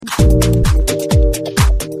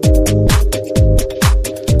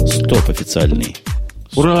официальный.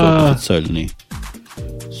 Ура! Стоп, официальный.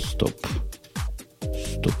 Стоп.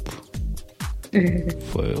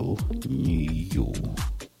 Файл new.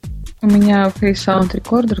 У меня Face Sound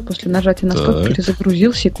Recorder после нажатия на стоп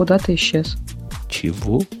перезагрузился и куда-то исчез.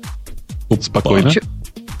 Чего? Спокойно.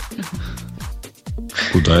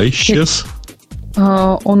 Куда исчез?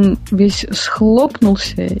 Он весь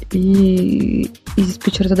схлопнулся, и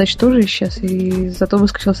диспетчер задач тоже исчез, и зато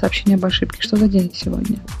выскочило сообщение об ошибке. Что за день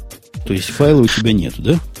сегодня? То есть файла у тебя нету,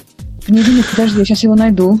 да? Нет, подожди, я сейчас его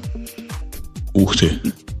найду. Ух ты.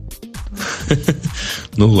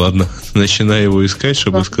 Ну ладно, начинай его искать,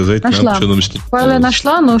 чтобы сказать нам, что нам снилось. Файл я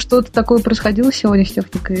нашла, но что-то такое происходило сегодня с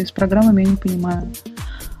техникой, с программами, я не понимаю.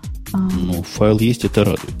 Ну, файл есть, это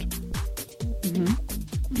радует.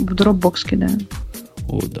 В Dropbox кидаю.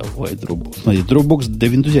 О, давай Dropbox. Смотри, Dropbox до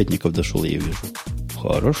виндузятников дошел, я вижу.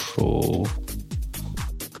 Хорошо.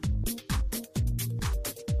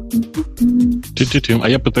 А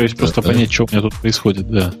я пытаюсь просто понять, что у меня тут происходит,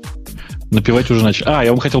 да. Напевать уже начал.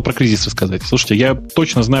 Я вам хотел про кризис рассказать. Слушайте, я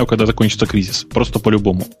точно знаю, когда закончится кризис. Просто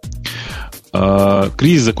по-любому.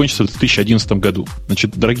 Кризис закончится в 2011 году.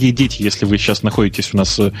 Значит, дорогие дети, если вы сейчас находитесь у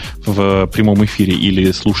нас в прямом эфире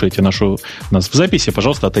или слушаете нас в записи,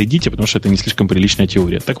 пожалуйста, отойдите, потому что это не слишком приличная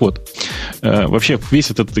теория. Так вот, вообще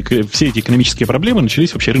все эти экономические проблемы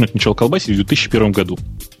начались, вообще рынок начал колбасить в 2001 году.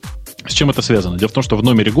 С чем это связано? Дело в том, что в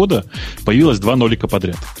номере года появилось 2 нолика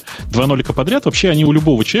подряд. 2 нолика подряд, вообще они у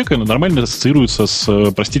любого человека нормально ассоциируются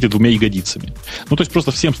с, простите, 2 ягодицами. Ну, то есть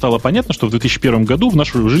просто всем стало понятно, что в 2001 году в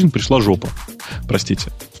нашу жизнь пришла жопа.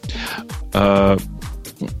 Простите.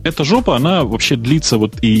 Эта жопа, она вообще длится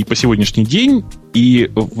вот и по сегодняшний день. И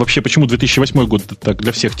вообще, почему 2008 год так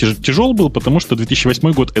для всех тяжел был? Потому что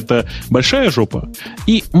 2008 год — это большая жопа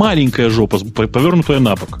и маленькая жопа, повернутая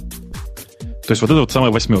на бок. То есть вот это вот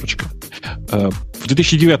самая восьмерочка. В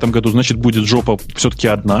 2009 году, значит, будет жопа все-таки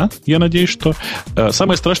одна, я надеюсь, что.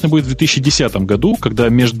 Самое страшное будет в 2010 году, когда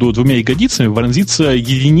между 2 ягодицами вонзится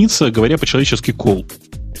единица, говоря по-человечески, кол.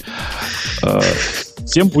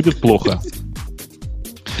 Всем будет плохо.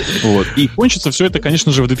 Вот. И кончится все это,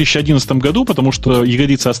 конечно же, в 2011 году, потому что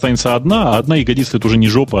ягодица останется одна, а одна ягодица — это уже не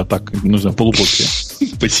жопа, а так, не знаю, полуподки.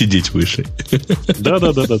 Посидеть выше. Да.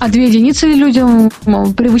 А 2 единицы людям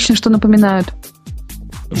привычно что напоминают?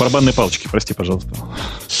 Барабанные палочки, прости, пожалуйста.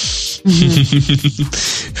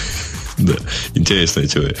 Да, интересная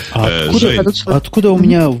теория. Откуда у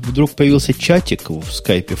меня вдруг появился чатик в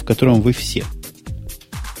скайпе, в котором вы все?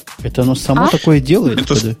 Это оно само такое делает?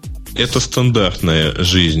 Это стандартная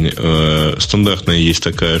жизнь. Стандартная есть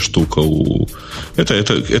такая штука.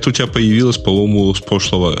 Это у тебя появилось, по-моему, с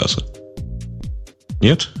прошлого раза.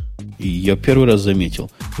 Нет? Я первый раз заметил.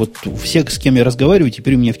 Вот все, с кем я разговариваю,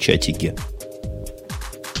 теперь у меня в чатике.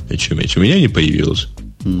 У меня не появилось.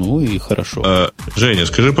 Ну и хорошо. Женя,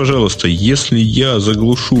 скажи, пожалуйста, если я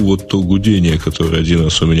заглушу вот то гудение, которое один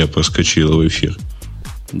раз у меня проскочило в эфир,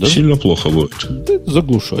 да? Сильно плохо будет. Да,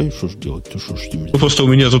 заглушай, что ж делать? Просто у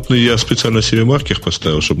меня тут я специально себе маркер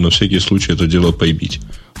поставил, чтобы на всякий случай это дело пойбить.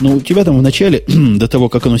 Ну, у тебя там в начале, до того,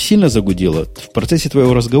 как оно сильно загудело, в процессе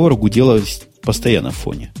твоего разговора гудело постоянно в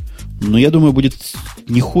фоне. Но я думаю, будет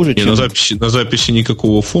не хуже, чем... На записи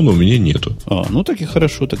никакого фона у меня нету. Ну так и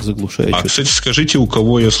хорошо, так заглушаю. Кстати, скажите, у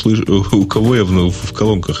кого я в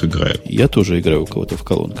колонках играю? Я тоже играю у кого-то в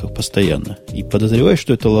колонках постоянно. И подозреваю,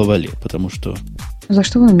 что это лавале, потому что... За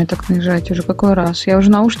что вы на меня так наезжаете? Уже какой раз? Я уже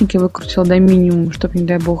наушники выкрутила до минимума, чтобы, не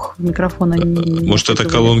дай бог, в микрофон они не... Может, это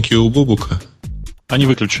колонки у Бобука? Они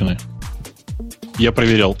выключены. Я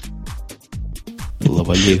проверял.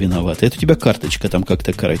 Лавале виноват. Это у тебя карточка там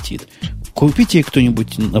как-то коротит. Купите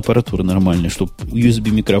кто-нибудь аппаратуру нормальную, чтобы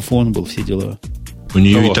USB-микрофон был, все дела. У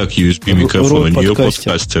нее и так USB-микрофон, у нее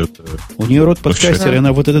подкастер. У нее рот подкастер, и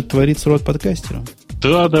она вот этот творит с рот подкастером.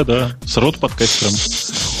 Да, с рот подкастером.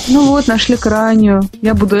 Ну вот, нашли крайнюю.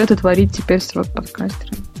 Я буду это творить теперь с рот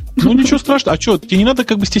подкастером. Ну, ничего страшного. А что, тебе не надо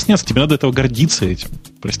как бы стесняться, тебе надо этого гордиться этим.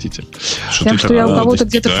 Простите. Тем, что я у кого-то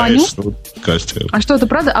где-то фоню? А что, это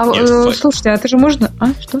правда? Слушайте, а это же можно...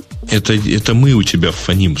 что? Это мы у тебя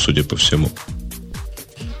фоним, судя по всему.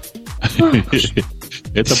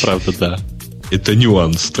 Это правда, да. Это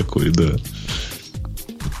нюанс такой, да.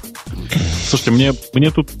 Слушайте,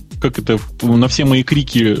 мне тут как это, на все мои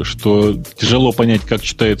крики, что тяжело понять, как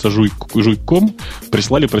читается жуйком,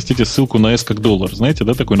 прислали, простите, ссылку на S как доллар. Знаете,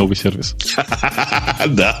 да, такой новый сервис?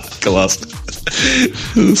 Да, классно.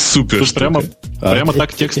 Супер. Прямо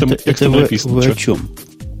так текстом написано. Вы о чем?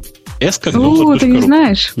 S как доллар. Ты не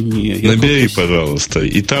знаешь? Набери, пожалуйста.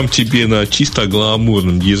 И там тебе на чисто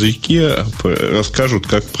гламурном языке расскажут,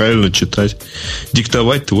 как правильно читать,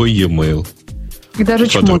 диктовать твой e-mail. И даже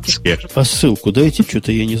чмоки. А ссылку дайте,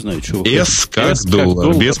 что-то я не знаю, чего. S как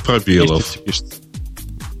доллар, без пробелов.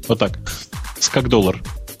 Вот так. С как доллар.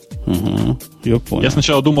 Угу, я понял. Я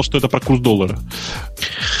сначала думал, что это про курс доллара.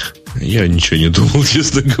 Я ничего не думал,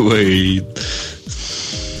 честно говоря.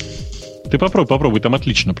 Ты попробуй, там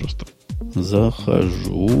отлично просто.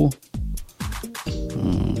 Захожу.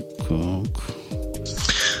 Как?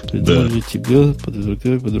 Придумали тебе,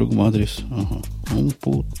 подвергай по другому адресу. Ага.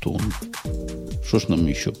 Умпутун. Что ж нам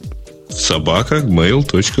еще?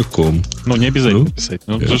 собака@mail.com. Ну, не обязательно писать.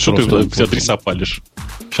 Ну, что ты все адреса палишь?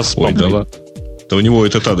 Сейчас спам. Да у него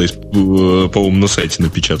этот адрес, по-моему, на сайте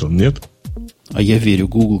напечатан, нет? А я верю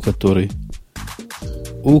Google, который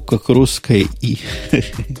У как русская И,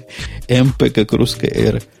 МП как русская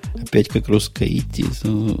Р, опять как русская И.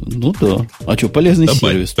 Ну да. А что, полезный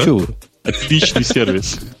сервис? Да? Чего вы? Отличный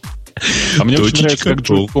сервис. А мне очень нравится, как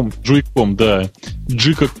Джойком, да.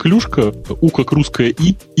 G как клюшка, У как русская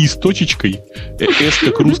И с точечкой, S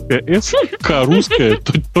как русская С, К русская,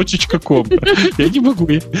 точечка ком. Я не могу.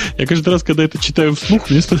 Я каждый раз, когда это читаю вслух,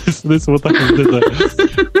 мне становится вот так вот.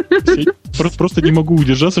 Да. Просто не могу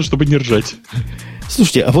удержаться, чтобы не ржать.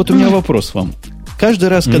 Слушайте, а вот у меня вопрос вам. Каждый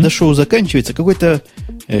раз, когда шоу заканчивается, какой-то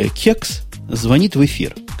кекс звонит в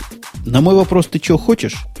эфир. На мой вопрос, ты что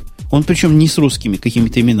хочешь? Он причем не с русскими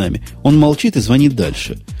какими-то именами. Он молчит и звонит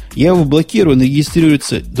дальше. Я его блокирую, он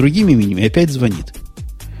регистрируется другими именами и опять звонит.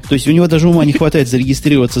 То есть у него даже ума не хватает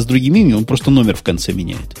зарегистрироваться с другим именем, он просто номер в конце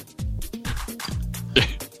меняет.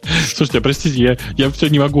 Слушайте, простите, я все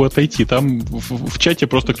не могу отойти. Там в чате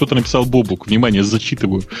просто кто-то написал Бобук. Внимание,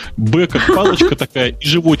 зачитываю. Б как палочка такая, и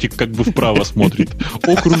животик как бы вправо смотрит.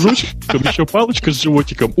 О кружочком, еще палочка с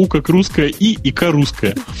животиком. У как русская И К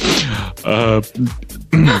русская.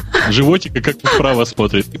 Животика как бы вправо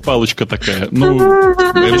смотрит. И палочка такая. Ну,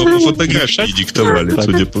 его по фотографии диктовали,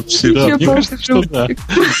 судя по всему. Да, мне кажется, что да.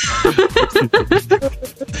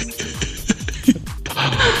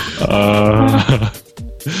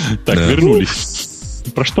 Так, вернулись.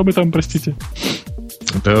 Про что мы там, простите?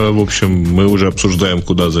 Да, в общем, мы уже обсуждаем,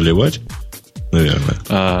 куда заливать, наверное.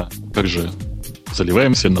 Как же?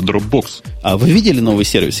 Заливаемся на Dropbox. А вы видели новый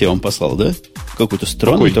сервис, я вам послал, да? Какой-то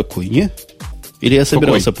странный такой, не? Или я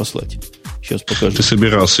собирался послать? Сейчас покажу. Ты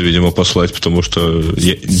собирался, видимо, послать, потому что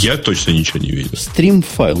я точно ничего не видел.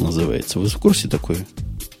 Стрим-файл называется. Вы в курсе такое?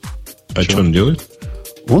 А что он делает?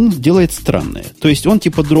 Он делает странное. То есть он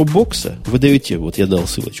типа дропбокса, вы даете, вот я дал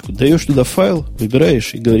ссылочку, даешь туда файл,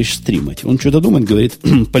 выбираешь и говоришь стримать. Он что-то думает, говорит,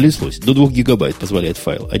 понеслось. До 2 гигабайт позволяет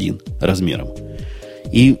файл один размером.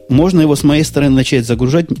 И можно его с моей стороны начать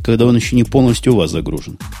загружать, когда он еще не полностью у вас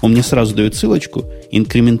загружен. Он мне сразу дает ссылочку,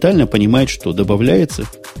 инкрементально понимает, что добавляется.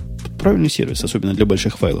 Правильный сервис, особенно для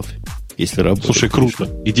больших файлов. Если работает. Слушай, круто.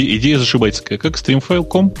 Идея зашибайская. Как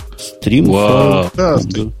streamfile.com? Streamfile.com. Да,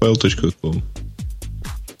 streamfile.com.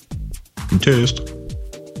 Интересно.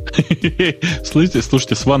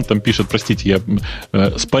 Слушайте, Сван там пишет, простите,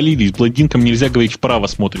 спалились, блондинкам нельзя говорить вправо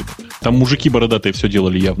смотрит. Там мужики бородатые все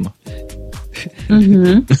делали явно.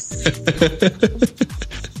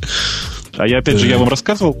 А я опять же, я вам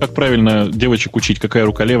рассказывал, как правильно девочек учить, какая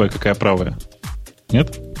рука левая, какая правая?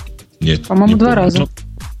 Нет? Нет. По-моему, 2 раза.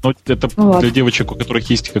 Но это для девочек, у которых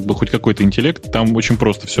есть как бы хоть какой-то интеллект, там очень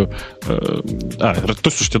просто все.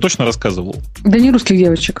 Слушайте, точно рассказывал? Да не русских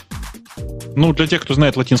девочек. Ну, для тех, кто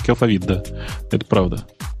знает латинский алфавит, да. Это правда.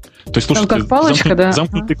 То есть, слушайте, как палочка, да?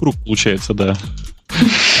 Замкнутый круг получается, да.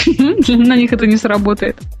 На них это не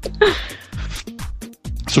сработает.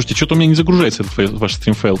 Слушайте, что-то у меня не загружается этот ваш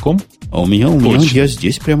стримфайл.com. А у меня, я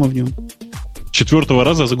здесь прямо в нем. 4-го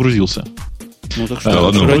раза загрузился. Ну, так что,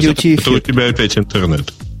 ладно, это у тебя опять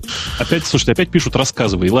интернет. Слушайте, опять пишут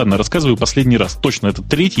 «рассказывай». Ладно, рассказываю последний раз. Точно, это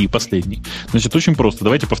 3-й и последний. Значит, очень просто.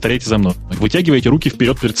 Давайте повторяйте за мной. Вытягиваете руки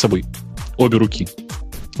вперед перед собой. Обе руки.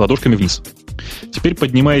 Ладошками вниз. Теперь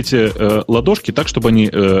поднимаете ладошки так, чтобы они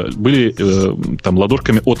были там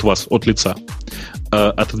ладошками от вас, от лица.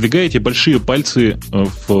 Отодвигаете большие пальцы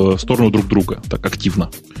в сторону друг друга. Так активно.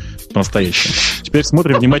 По-настоящему. Теперь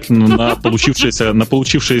смотрим внимательно на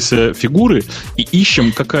получившиеся фигуры и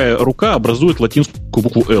ищем, какая рука образует латинскую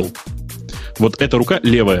букву «Л». Вот эта рука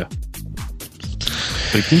левая.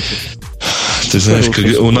 Прикиньте. Ты знаешь,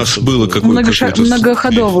 у нас было какое-то...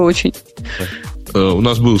 Многоходовый очень. У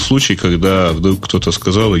нас был случай, когда вдруг кто-то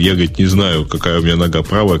сказал, я, говорит, не знаю, какая у меня нога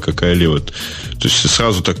правая, какая левая. То есть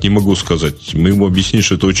сразу так не могу сказать. Мы ему объяснили,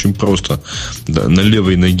 что это очень просто. Да, на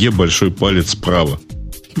левой ноге большой палец справа.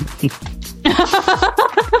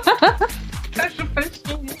 Прошу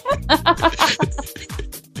прощения.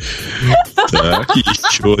 Так,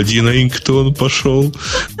 еще один рингтон пошел.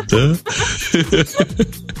 Да?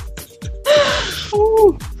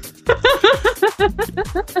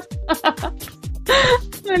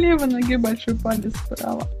 На левой ноге большой палец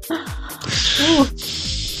справа.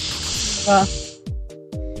 Да.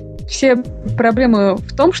 Все проблемы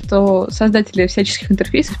в том, что создатели всяческих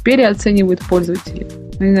интерфейсов переоценивают пользователей.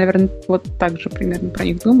 Они, наверное, вот так же примерно про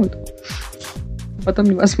них думают. Потом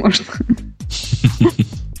невозможно.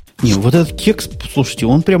 Не, вот этот кекс, слушайте,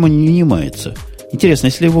 он прямо не унимается. Интересно,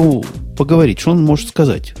 если его поговорить, что он может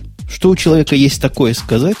сказать? Что у человека есть такое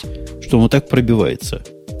сказать, что он вот так пробивается?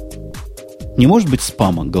 Не может быть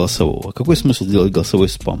спама голосового. Какой смысл делать голосовой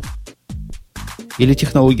спам? Или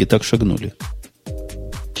технологии так шагнули?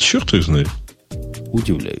 Черт их знает.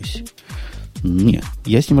 Удивляюсь. Нет,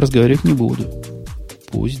 я с ним разговаривать не буду.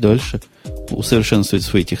 Пусть дальше усовершенствует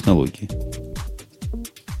свои технологии.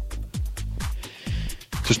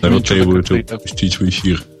 Народ требует его пустить в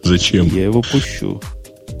эфир. Зачем? Я его пущу.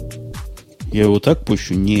 Я его так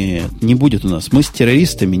пущу? Нет, не будет у нас. Мы с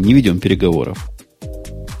террористами не ведем переговоров.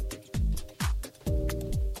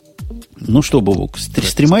 Ну что, Бобок,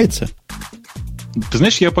 стремается? Ты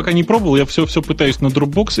знаешь, я пока не пробовал, я все пытаюсь на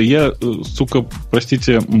Dropbox, и я, сука,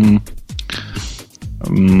 простите,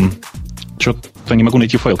 что-то не могу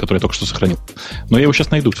найти файл, который я только что сохранил. Но я его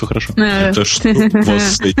сейчас найду, все хорошо. Это что у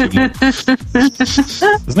вас с этим?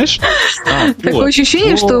 Знаешь? Такое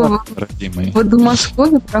ощущение, что в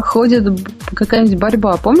Подмосковье проходит какая-нибудь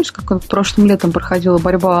борьба. Помнишь, как в прошлом летом проходила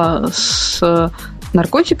борьба с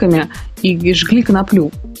наркотиками и жгли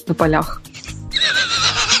коноплю на полях?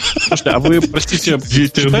 Слушайте, а вы, простите,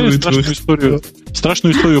 читали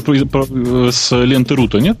страшную историю с ленты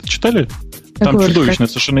Рута, нет? Читали? Там чудовищная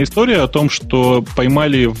совершенно история о том, что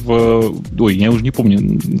поймали я уже не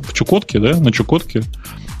помню, в Чукотке, да, на Чукотке,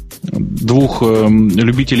 двух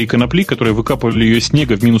любителей конопли, которые выкапывали ее из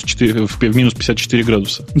снега в минус 54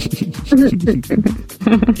 градуса.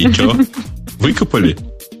 И что? Выкопали?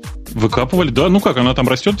 Выкапывали, да. Ну как, она там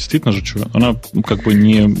растет, действительно же, что? Она как бы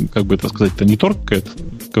не, как бы это сказать-то, не торкает,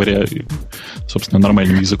 говоря, собственно,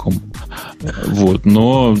 нормальным языком. Вот.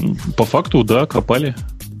 Но по факту, да, копали.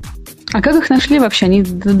 А как их нашли вообще? Они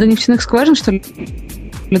до нефтяных скважин, что ли,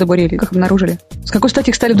 добурили? Как обнаружили? С какой стати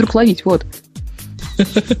их стали вдруг ловить? Вот.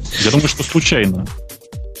 Я думаю, что случайно.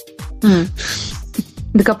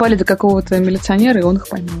 Докопали до какого-то милиционера, и он их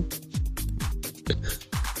поймал.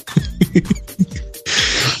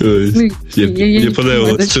 Мне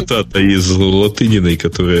понравилась цитата из Латыниной,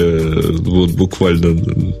 которая вот буквально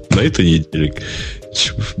на этой неделе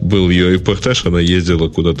был ее репортаж, она ездила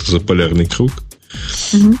куда-то за полярный круг.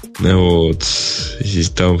 Вот. И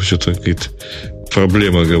там что-то, говорит,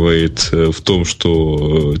 проблема, говорит, в том,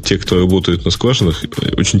 что те, кто работает на скважинах,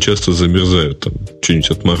 очень часто замерзают, там что-нибудь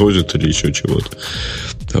отморозят или еще чего-то.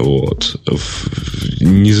 Вот.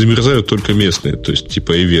 Не замерзают только местные, то есть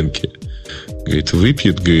типа ивенки. Говорит,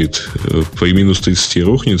 выпьет, говорит, при минус 30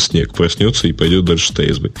 рухнет снег, проснется и пойдет дальше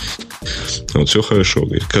трезвый. Вот, все хорошо.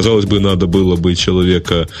 Говорит. Казалось бы, надо было бы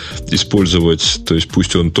человека использовать, то есть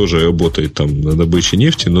пусть он тоже работает там на добыче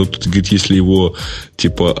нефти, но тут, говорит, если его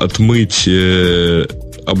типа отмыть,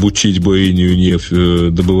 обучить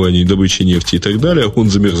бурению добыванию и добыче нефти и так далее,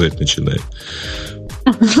 он замерзать начинает.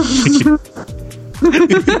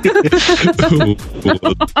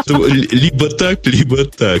 Либо так, либо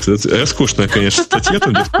так. Роскошная, конечно, статья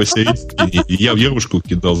там где-то посередине. Я в Ярушку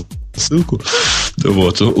кидал ссылку.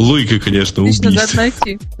 Вот. Логика, конечно, убийства. Надо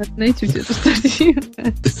найти эту статью.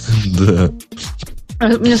 Да.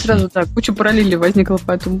 У меня сразу так, куча параллелей возникла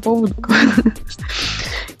по этому поводу.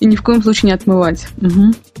 И ни в коем случае не отмывать.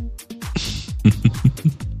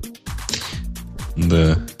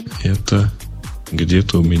 Да, это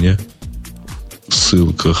где-то у меня в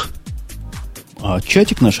ссылках. А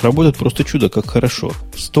чатик наш работает просто чудо, как хорошо.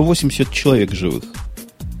 180 человек живых.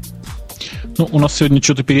 Ну, у нас сегодня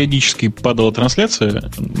что-то периодически падала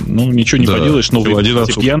трансляция. Ну, ничего не поделаешь. Новые один раз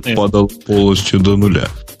пьяные. Падал полностью до нуля.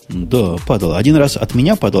 Да, падал. Один раз от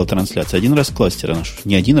меня падала трансляция, один раз кластера наш.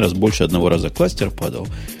 Не один раз, больше одного раза кластер падал.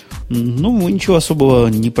 Ну, мы ничего особого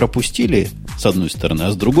не пропустили, с одной стороны.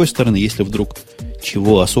 А с другой стороны, если вдруг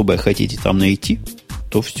чего особое хотите там найти,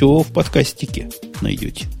 то все в подкастике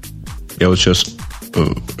найдете. Я вот сейчас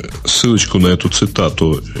ссылочку на эту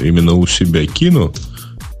цитату именно у себя кину.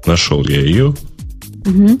 Нашел я ее.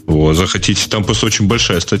 Вот, захотите, там просто очень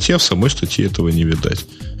большая статья, в самой статье этого не видать.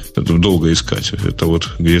 Это долго искать. Это вот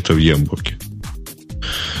где-то в Ямбурге.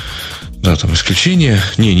 Да, там исключения.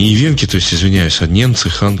 Не ивенки, то есть, извиняюсь, а немцы,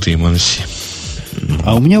 ханты и манси.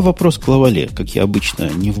 А у меня вопрос к Лавале, как я обычно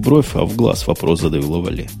не в бровь, а в глаз вопрос задаю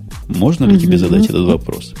Лавале. Можно ли тебе задать этот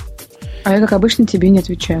вопрос? А я, как обычно, тебе не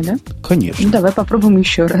отвечаю, да? Конечно. Ну, давай попробуем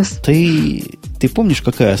еще раз. Ты помнишь,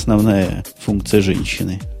 какая основная функция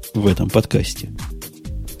женщины в этом подкасте?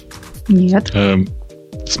 Нет.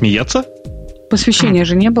 Смеяться? Посвящения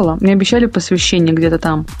же не было. Мне обещали посвящение где-то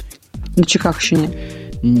там, на Чикагщине.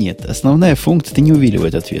 Нет, основная функция, ты не увиливай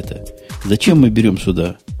от ответа. Зачем мы берем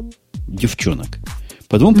сюда девчонок?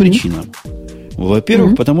 По двум причинам.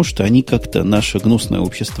 Во-первых, потому что они как-то наше гнусное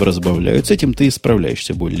общество разбавляют. С этим ты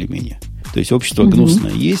справляешься более-менее. То есть общество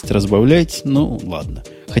гнусное есть, разбавлять, ну ладно.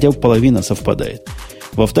 Хотя бы половина совпадает.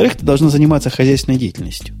 Во-вторых, ты должна заниматься хозяйственной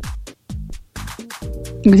деятельностью.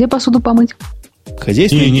 Где посуду помыть?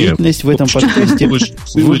 Хозяйственная деятельность в этом подкасте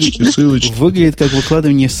выглядит как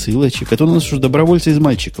выкладывание ссылочек. Это у нас уже добровольцы из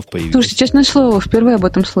мальчиков появились. Слушайте, честное слово, впервые об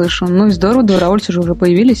этом слышу. Ну и здорово, добровольцы же уже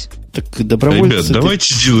появились. Так добровольцы... Ребят,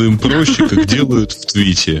 давайте сделаем проще, как делают в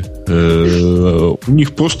твите. У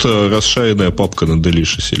них просто расшаренная папка на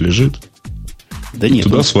Delicious лежит. Да нет.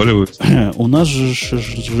 Туда сваливают. У нас же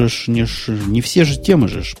не все же темы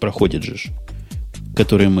же проходят же,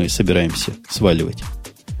 которые мы собираемся сваливать.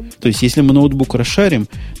 То есть, если мы ноутбук расшарим,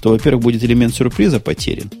 то, во-первых, будет элемент сюрприза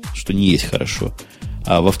потерян, что не есть хорошо.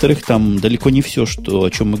 А во-вторых, там далеко не все, о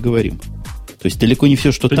чем мы говорим. То есть, далеко не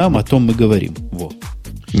все, что там, о том мы говорим. Во.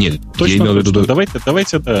 Нет, точно.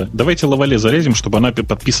 Давайте Лавале залезем, чтобы она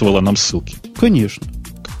подписывала нам ссылки. Конечно.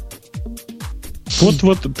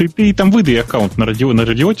 Вот ты там выдай аккаунт на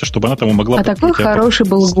радиоте, чтобы она там могла... А такой хороший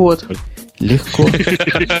был год. Легко.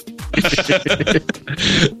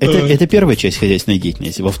 Это первая часть хозяйственной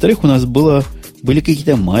деятельности. Во-вторых, у нас были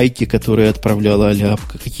какие-то майки, которые отправляла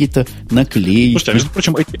Аляпка, какие-то наклейки. Слушайте, а между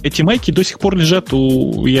прочим, эти майки до сих пор лежат,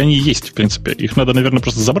 и они есть, в принципе. Их надо, наверное,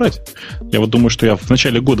 просто забрать. Я вот думаю, что я в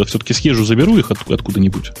начале года все-таки съезжу, заберу их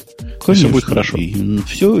откуда-нибудь. Конечно. Все будет хорошо.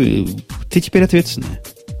 Все, ты теперь ответственная.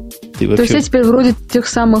 То есть я теперь вроде тех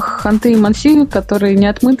самых Ханты и Манси, которые не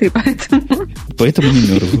отмытые, поэтому... Поэтому не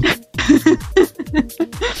мерзну.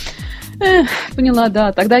 Поняла,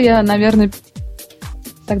 да. Тогда я, наверное,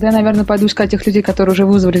 пойду искать тех людей, которые уже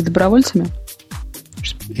вызвались добровольцами.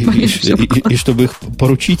 И чтобы их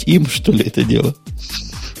поручить им, что ли, это дело?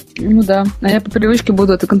 Ну да. А я по привычке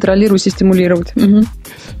буду это контролировать и стимулировать.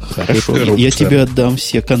 Хорошо. Я тебе отдам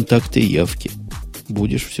все контакты и явки.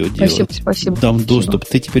 Будешь все делать. Спасибо. Дам доступ.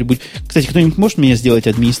 Ты теперь будешь... Кстати, кто-нибудь может меня сделать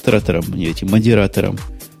администратором, модератором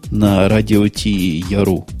на радио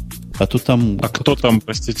Ти.Яру? А то там... А кто там,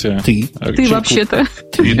 простите? Ты. Ты вообще-то.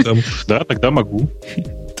 Ты там. Да, тогда могу.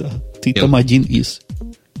 Да, ты там один из.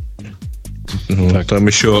 Там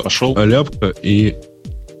еще Аляпка и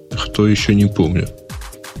кто еще, не помню.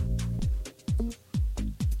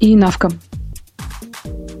 И Навка.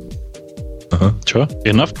 Ага. Че?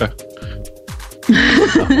 И Навка?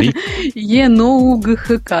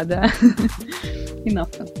 ЕНОУГХК, да. И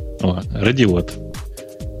Навка. Радиот.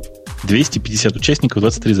 250 участников,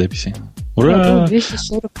 23 записи. Ура!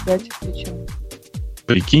 245.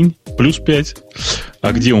 Прикинь, плюс 5.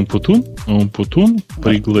 А где Умпутун? Умпутун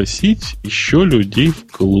пригласить еще людей в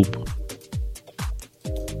клуб.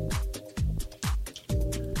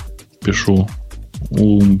 Пишу.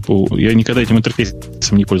 Я никогда этим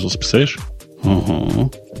интерфейсом не пользовался, представляешь?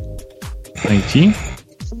 Угу. Найти.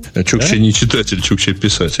 А Чукча не читатель, Чукча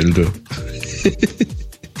писатель, да.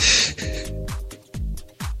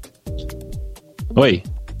 Ой.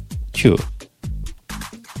 Чего?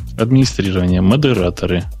 Администрирование.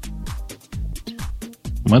 Модераторы.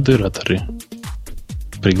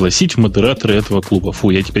 Пригласить в модераторы этого клуба. Фу,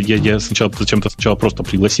 я сначала просто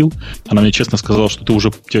пригласил. Она мне честно сказала, что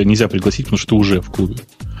тебя нельзя пригласить, потому что ты уже в клубе.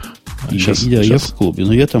 Сейчас. Я в клубе,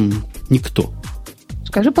 но я там никто.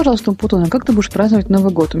 Скажи, пожалуйста, Путун, а как ты будешь праздновать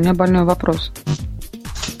Новый год? У меня больной вопрос.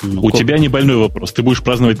 У тебя не больной вопрос. Ты будешь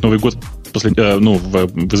праздновать Новый год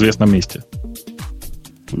в известном месте.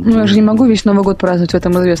 Я же не могу весь Новый год праздновать в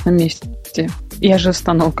этом известном месте. Я же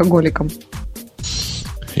стану алкоголиком.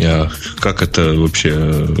 Как это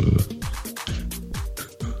вообще...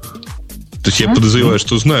 То есть я подозреваю,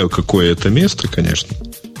 что знаю, какое это место, конечно.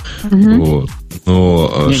 Вот.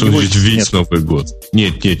 Но что значит весь Новый год?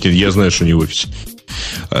 Нет, я знаю, что не в офисе.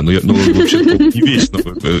 Вообще не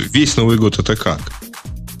весь Новый год это как?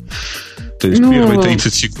 То есть первые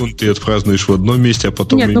 30 секунд ты отпразднуешь в одном месте, а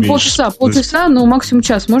потом... Нет, полчаса, максимум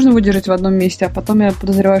час можно выдержать в одном месте, а потом я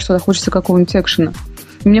подозреваю, что хочется какого-нибудь экшена.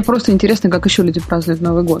 И мне просто интересно, как еще люди празднуют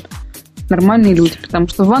Новый год. Нормальные люди, потому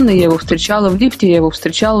что в ванной я его встречала, в лифте я его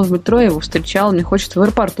встречала, в метро я его встречала, мне хочется в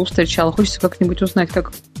аэропорту встречала, хочется как-нибудь узнать,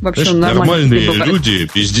 как вообще нормальные люди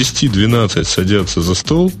без 10-12 садятся за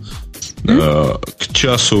стол, к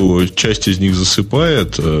часу часть из них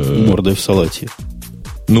засыпает. Мордой в салате.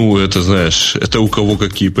 Ну, это, знаешь, это у кого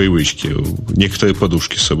какие привычки. Некоторые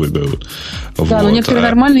подушки с собой берут. Да, вот. Но некоторые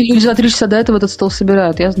нормальные люди за 3 часа до этого этот стол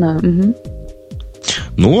собирают, я знаю. Угу.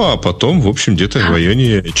 Ну, а потом, в общем, где-то в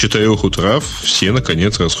районе 4 утра все,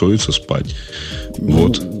 наконец, расходятся спать.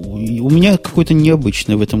 Вот. У меня какой-то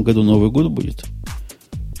необычный в этом году Новый год будет.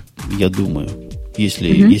 Я думаю.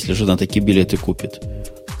 Если жена такие билеты купит.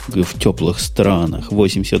 В теплых странах,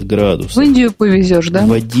 80 градусов. В Индию повезешь, да?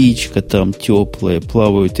 Водичка там теплая,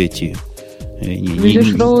 плавают эти...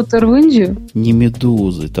 Везешь роутер в Индию? Не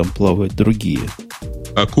медузы, там плавают другие.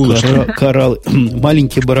 Акулы, кораллы,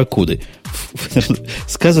 маленькие барракуды.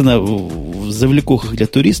 Сказано в завлекухах для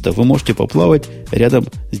туристов, вы можете поплавать рядом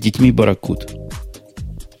с детьми барракуд.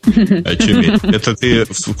 Очуметь. Это ты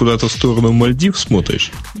куда-то в сторону Мальдив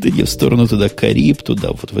смотришь? Да не в сторону туда, Кариб, туда,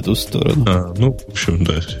 вот в эту сторону. Ну, в общем,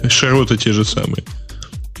 да. Широты те же самые.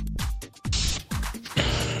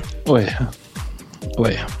 Ой.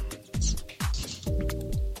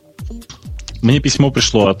 Мне письмо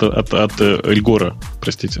пришло от Эльгора,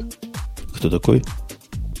 простите. Кто такой?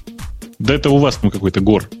 Да это у вас там какой-то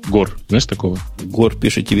Гор. Знаешь такого? Гор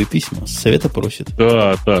пишет тебе письма, совета просит.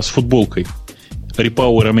 Да, с футболкой.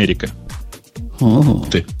 Repower Америка.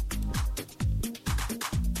 Ты.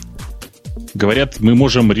 Говорят, мы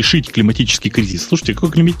можем решить климатический кризис. Слушайте,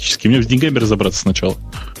 какой климатический? Мне с деньгами разобраться сначала.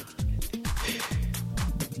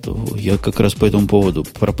 Я как раз по этому поводу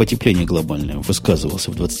про потепление глобальное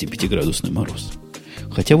высказывался в 25-градусный мороз.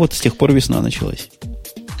 Хотя вот с тех пор весна началась.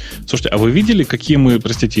 Слушайте, а вы видели, какие мы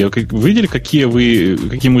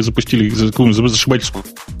запустили, какую зашибательскую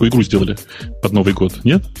игру сделали под Новый год?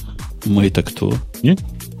 Нет? Мы это кто? Нет?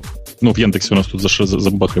 Ну, в Яндексе у нас тут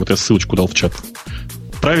забахали. Вот я ссылочку дал в чат.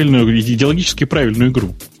 Идеологически правильную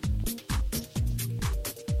игру.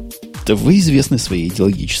 Да вы известны своей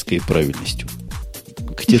идеологической правильностью.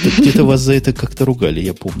 Где-то вас за это как-то ругали,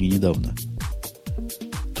 я помню, недавно.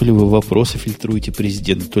 То ли вы вопросы фильтруете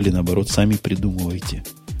президенту, то ли, наоборот, сами придумываете.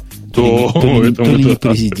 То ли не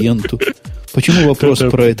президенту. Почему вопрос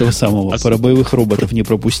про этого самого, про боевых роботов не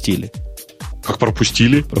пропустили? Как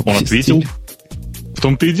пропустили? Он ответил. В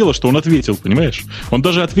том-то и дело, что он ответил, понимаешь? Он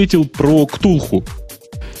даже ответил про Ктулху.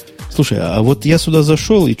 Слушай, а вот я сюда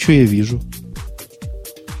зашел, и что я вижу?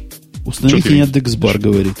 Установите Яндекс.Бар,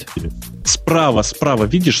 говорит. Справа,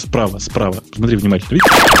 видишь? Справа. Смотри внимательно,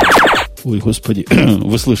 видишь? Ой, господи,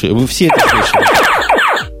 вы слышали, вы все это слышали.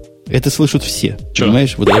 Это слышат все,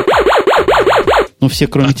 понимаешь? Вот это. Ну, все,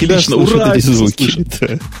 кроме Отлично, тебя, слышат ура, эти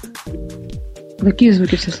звуки. Какие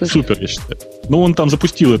звуки все слышат? Супер, я считаю. Ну, он там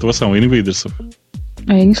запустил этого самого инвейдерсов.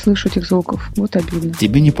 А я не слышу этих звуков. Вот обидно.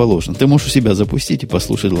 Тебе не положено. Ты можешь у себя запустить и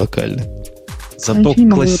послушать локально. Зато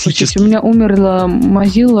классический... У меня умерла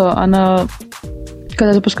Mozilla, она... Когда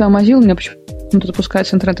я запускаю Mozilla, у меня почему-то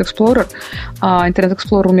запускается Internet Explorer, а Internet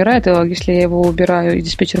Explorer умирает, и если я его убираю из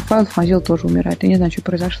диспетчера файлов, Mozilla тоже умирает. Я не знаю, что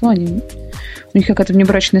произошло. У них какая-то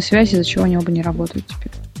внебрачная связь, из-за чего они оба не работают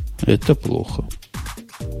теперь. Это плохо.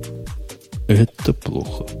 Это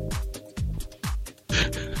плохо.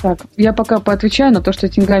 Так, я пока поотвечаю на то, что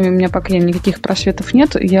с деньгами у меня пока никаких просветов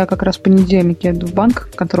нет. Я как раз в понедельник еду в банк,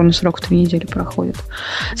 который на срок 3 недели проходит.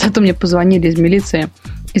 Зато мне позвонили из милиции.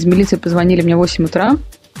 Из милиции позвонили мне в 8 утра.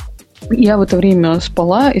 Я в это время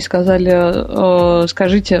спала и сказали,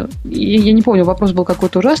 скажите, я не помню, вопрос был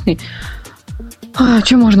какой-то ужасный.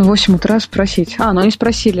 Что можно в 8 утра спросить? Они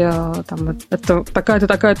спросили, там, это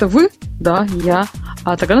такая-то вы? Да, я.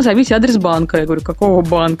 А тогда назовите адрес банка. Я говорю, какого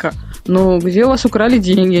банка? Где у вас украли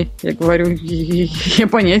деньги? Я говорю, я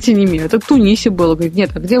понятия не имею. Это в Тунисе было. Говорит,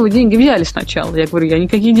 нет, а где вы деньги взяли сначала? Я говорю, я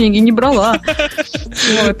никакие деньги не брала.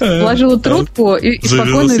 Положила трубку и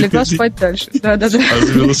спокойно легла спать дальше. Да. А за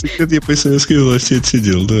велосипед я по советской власти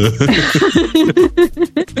отсидел, да.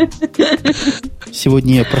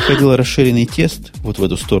 Сегодня я проходил расширенный тест, вот в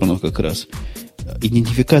эту сторону как раз.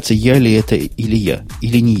 Идентификация, я ли это или я,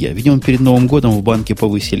 или не я. Видимо, перед Новым годом в банке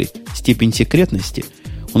повысили степень секретности.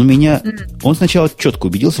 Он сначала четко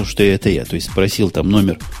убедился, что это я. То есть спросил там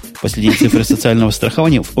номер, последние цифры социального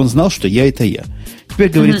страхования. Он знал, что я это я. Теперь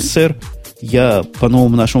говорит, сэр, я по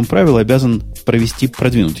новому нашему правилу обязан провести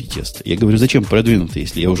продвинутый тест. Я говорю, зачем продвинутый,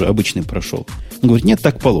 если я уже обычный прошел? Он говорит, нет,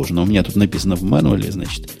 так положено. У меня тут написано в мануале,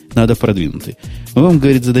 значит, надо продвинутый. Мы вам,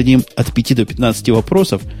 говорит, зададим от 5 до 15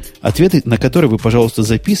 вопросов, ответы на которые вы, пожалуйста,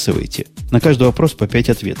 записываете. На каждый вопрос по 5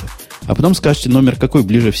 ответов. А потом скажете номер, какой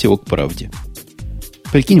ближе всего к правде.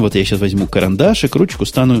 Прикинь, вот я сейчас возьму карандашик, ручку,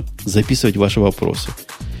 стану записывать ваши вопросы.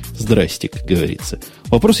 Здрасте, как говорится.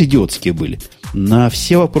 Вопросы идиотские были. На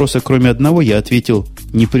все вопросы, кроме одного, я ответил,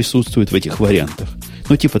 не присутствует в этих вариантах.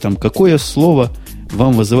 Типа там, какое слово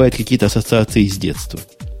вам вызывает какие-то ассоциации из детства?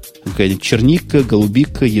 Какая-нибудь черника,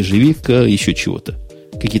 голубика, ежевика, еще чего-то.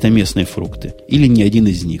 Какие-то местные фрукты. Или ни один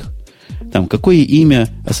из них. Там, какое имя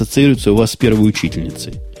ассоциируется у вас с первой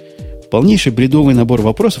учительницей? Полнейший бредовый набор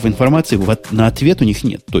вопросов, информации на ответ у них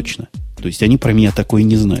нет, точно. То есть они про меня такое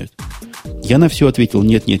не знают. Я на все ответил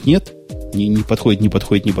нет, нет, нет. Не подходит, не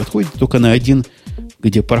подходит, не подходит. Только на один,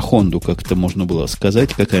 где про Хонду как-то можно было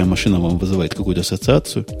сказать, какая машина вам вызывает какую-то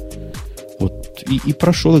ассоциацию. Вот. И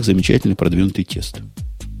прошел их замечательный продвинутый тест.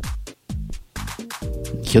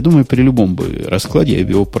 Я думаю, при любом бы раскладе я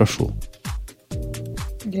бы его прошел.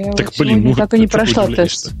 Я так, вот блин, так и не прошла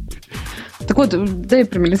тест. Так вот, дай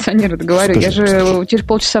про милиционера договорю. Я же через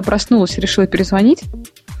полчаса проснулась и решила перезвонить.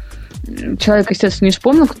 Человек, естественно, не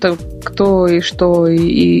вспомнил, кто и что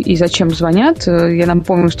и зачем звонят. Я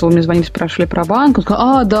напомню, что вы мне звонили, спрашивали про банк. Он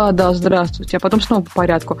сказал, да, здравствуйте. А потом снова по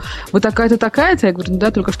порядку. Вы такая-то, такая-то? Я говорю, да,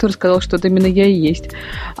 только что рассказал, что это именно я и есть.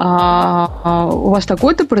 У вас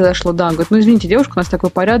такое-то произошло? Да. Он говорит, извините, девушка, у нас такой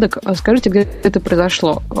порядок. Скажите, где это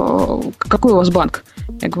произошло? Какой у вас банк?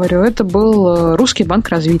 Я говорю, это был Русский банк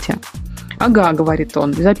развития. Ага, говорит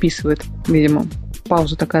он, записывает, видимо.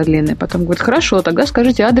 Пауза такая длинная. Потом говорит, хорошо, тогда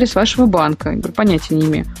скажите адрес вашего банка. Я говорю, понятия не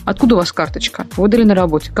имею. Откуда у вас карточка? Выдали на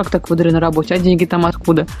работе. Как так выдали на работе? А деньги там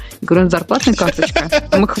откуда? Я говорю, зарплатная карточка.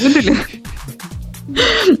 Мы их выдали.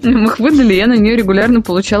 Мы их выдали, я на нее регулярно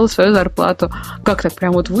получала свою зарплату. Как так,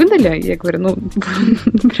 прям вот выдали? Я говорю,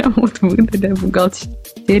 прям вот выдали в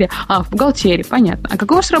бухгалтерии. В бухгалтерии, понятно. А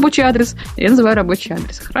какой у вас рабочий адрес? Я называю рабочий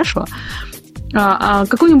адрес. Хорошо.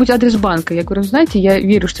 Какой-нибудь адрес банка? Я говорю, знаете, я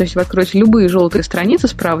верю, что если вы откроете любые желтые страницы,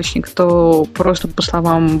 справочник, то просто по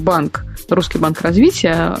словам банк, Русский банк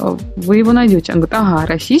развития, вы его найдете. Он говорит, ага,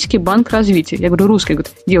 Российский банк развития. Я говорю, русский.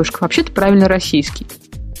 Говорит, девушка, вообще-то правильно российский.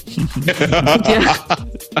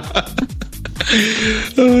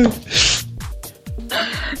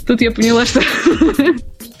 Тут я поняла, что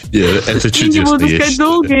это чудесно. Не буду сказать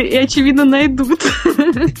долго и, очевидно, найдут.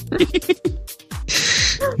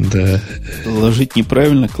 Да. Ложить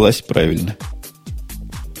неправильно, класть правильно.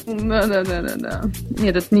 Да.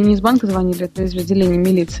 Нет, это не из банка звонили, это из отделения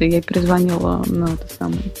милиции. Я перезвонила на это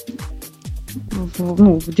самое.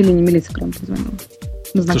 В отделение милиции прям позвонила.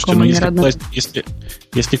 Слушайте,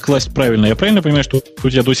 если класть правильно, я правильно понимаю, что у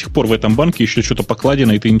тебя до сих пор в этом банке еще что-то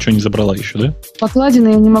покладено, и ты ничего не забрала еще, да? Покладено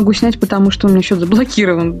я не могу снять, потому что у меня счет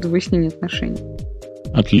заблокирован до выяснения отношений.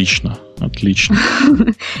 Отлично.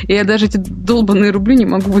 Я даже эти долбаные рубли не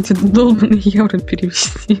могу в эти долбаные евро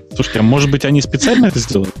перевести. Слушайте, а может быть они специально это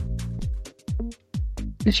сделали?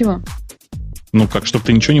 Для чего? Чтобы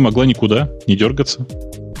ты ничего не могла никуда, не дергаться.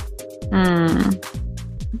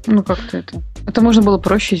 Как-то это. Это можно было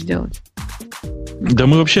проще сделать. Да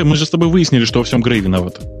мы же с тобой выяснили, что во всем Грей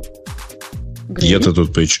виноват. Я-то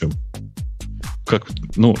тут при чем? Как,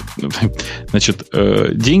 значит,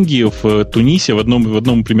 деньги в Тунисе в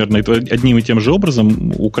одном примерно одним и тем же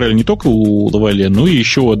образом украли не только у Лавале, но и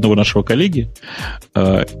еще у одного нашего коллеги.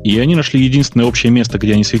 И они нашли единственное общее место,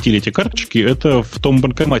 где они светили эти карточки, это в том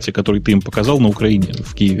банкомате, который ты им показал на Украине,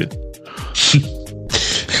 в Киеве.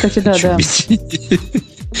 Кстати, да.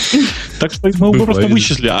 Так что мы его просто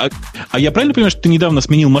вычислили. А я правильно понимаю, что ты недавно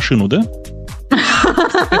сменил машину, да?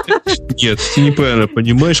 Нет, ты неправильно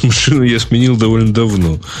понимаешь, машину я сменил довольно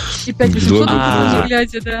давно. И 5800 не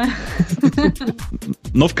глядя, да.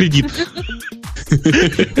 Но в кредит.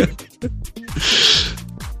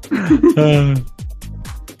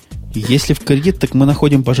 Если в кредит, так мы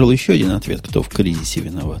находим, пожалуй, еще один ответ, кто в кризисе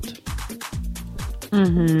виноват.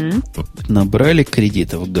 Набрали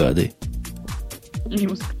кредитов гады.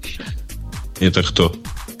 Это кто?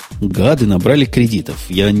 Гады набрали кредитов.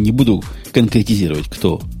 Я не буду конкретизировать,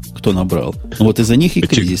 кто набрал. Но вот из-за них и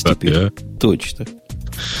кризис теперь. Да. Точно.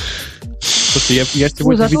 Слушайте, я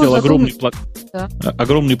сегодня видел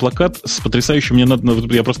огромный плакат с потрясающим,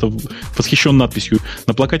 я просто восхищен надписью.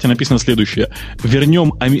 На плакате написано следующее: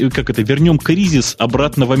 вернем кризис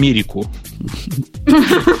обратно в Америку.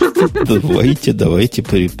 Давайте,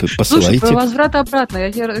 посылайте. Слушай, про возврат обратно.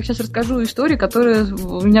 Я тебе сейчас расскажу историю, которая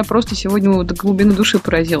меня просто сегодня до глубины души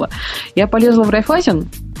поразила. Я полезла в Райфайзен,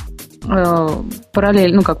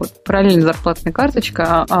 параллельно зарплатная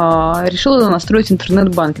карточка, решила настроить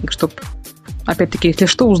интернет-банкинг, чтобы, опять-таки, если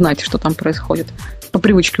что, узнать, что там происходит. По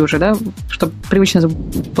привычке уже, да? Чтобы привычно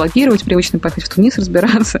заблокировать, привычно поехать в Тунис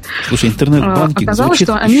разбираться. Слушай, интернет-банкинг оказалось, звучит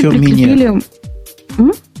что они еще прикрепили...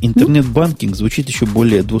 Интернет-банкинг звучит еще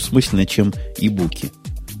более двусмысленно, чем и-буки.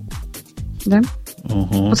 Да?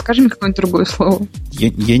 Угу. Подскажи мне какое-нибудь другое слово.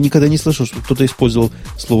 Я никогда не слышал, что кто-то использовал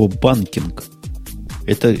слово «банкинг».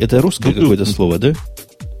 Это русское какое-то слово, да?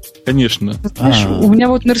 Конечно. Знаешь, у меня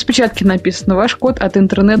вот на распечатке написано: ваш код от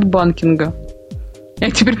интернет-банкинга.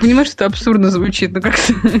 Я теперь понимаю, что это абсурдно звучит, но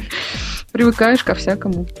как-то привыкаешь ко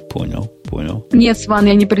всякому. Понял. Нет, Сван,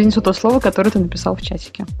 я не перенесу то слово, которое ты написал в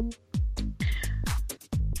чатике.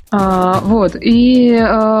 Вот, и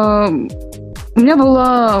у меня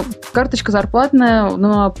была карточка зарплатная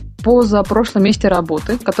на позапрошлом месте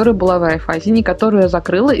работы, которая была в Райфайзене, которую я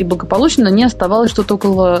закрыла, и благополучно не оставалось что-то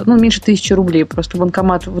около, меньше 1000 рублей. Просто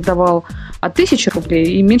банкомат выдавал от 1000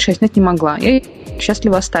 рублей, и меньше я снять не могла. Я их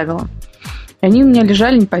счастливо оставила. И они у меня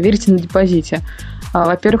лежали, не поверите, на депозите.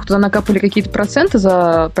 Во-первых, туда накапали какие-то проценты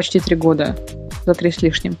за почти 3 года, за 3 с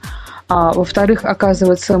лишним. Во-вторых,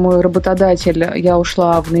 оказывается, мой работодатель, я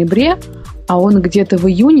ушла в ноябре, а он где-то в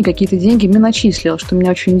июне какие-то деньги мне начислил, что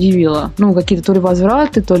меня очень удивило. Какие-то то ли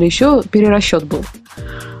возвраты, то ли еще перерасчет был.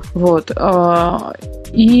 Вот.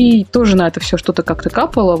 И тоже на это все что-то как-то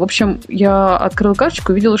капало. В общем, я открыла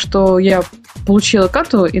карточку, увидела, что я получила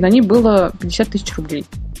карту, и на ней было 50 000 рублей.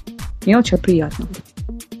 Мне очень приятно.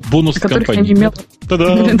 Бонус компании.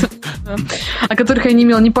 О которых я не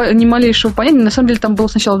имела ни малейшего понятия. На самом деле там было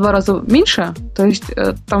сначала в 2 раза меньше. То есть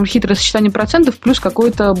там хитрое сочетание процентов, плюс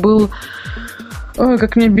какой-то был,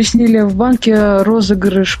 как мне объяснили в банке,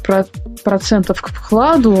 розыгрыш процентов к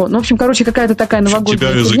вкладу. В общем, какая-то такая новогодняя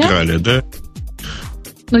тебя разыграли, да?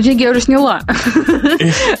 Но деньги я уже сняла.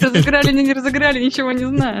 Разыграли, не разыграли, ничего не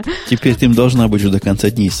знаю. Теперь ты им должна быть уже до конца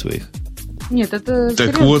дней своих. Нет, это так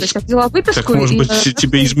серьезно. Вот, то есть я взяла выписку. Так, может быть,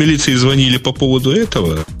 тебе из милиции звонили по поводу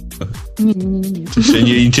этого? Не. То есть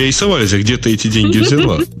они интересовались, а где ты эти деньги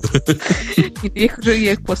взяла? Нет,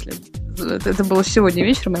 я их после. Это было сегодня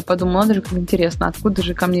вечером, я подумала, надо же, как интересно, откуда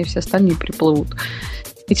же ко мне все остальные приплывут.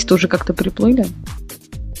 Эти тоже как-то приплыли.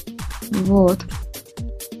 Вот.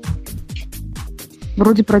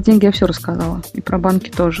 Вроде про деньги я все рассказала. И про банки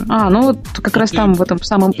тоже. Как раз там, в этом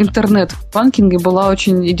самом интернет-банкинге была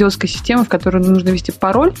очень идиотская система, в которой нужно ввести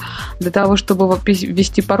пароль. Для того, чтобы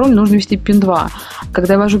ввести пароль, нужно ввести PIN-2.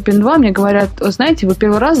 Когда я ввожу PIN-2, мне говорят, знаете, вы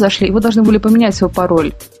первый раз зашли, и вы должны были поменять свой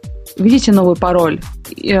пароль. Введите новый пароль.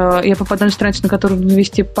 Я попадаю на страницу, на которую нужно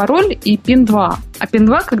ввести пароль и PIN-2. А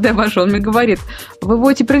PIN-2, когда я ввожу, он мне говорит, вы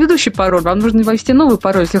вводите предыдущий пароль, вам нужно ввести новый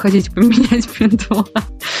пароль, если хотите поменять PIN-2.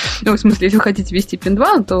 В смысле, если вы хотите ввести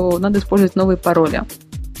PIN-2, то надо использовать новые пароли.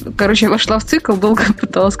 Я вошла в цикл, долго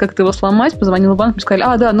пыталась как-то его сломать, позвонила в банк, мне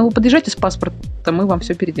сказали, вы подъезжайте с паспортом, мы вам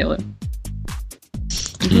все переделаем.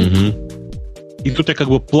 И тут я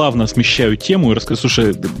плавно смещаю тему и расскажу.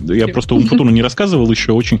 Слушай, я просто Умпутуну не рассказывал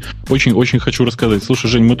еще, очень хочу рассказать. Слушай,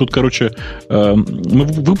 Жень, мы тут, мы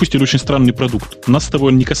выпустили очень странный продукт. Нас с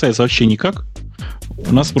тобой не касается вообще никак.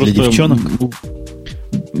 У нас просто... Для девчонок?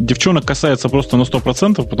 Девчонок касается просто на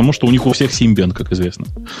 100%, потому что у них у всех Symbian, как известно.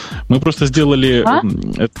 Мы просто сделали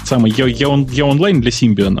этот самый я онлайн для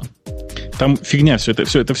Symbian. Там фигня, все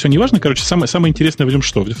это не важно. Самое интересное в нем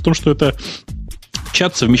что? В том, что это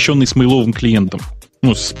чат, совмещенный с мейловым клиентом.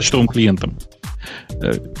 С почтовым клиентом.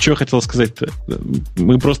 Что я хотел сказать-то?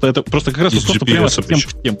 Мы просто как раз просто прямо совсем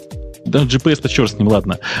в тему. Да, GPS-то черт с ним,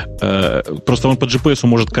 ладно. Просто он по GPS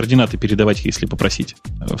может координаты передавать, если попросить.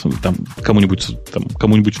 Там, кому-нибудь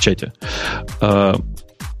в чате.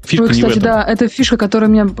 Фишка кстати, да, это фишка, которая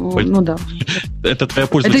меня... да. Это твоя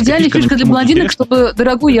пользовательская Это идеальная фишка для блондинок, чтобы,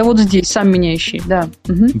 дорогой, я вот здесь, сам меня ищи, да.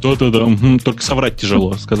 Да. Только соврать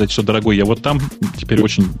тяжело. Сказать, что, дорогой, я вот там, теперь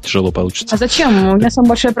очень тяжело получится. А зачем? У меня самая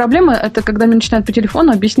большая проблема, это когда мне начинают по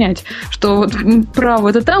телефону объяснять, что вот право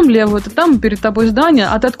это там, лево это там, перед тобой здание,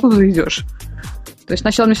 а ты откуда идешь? То есть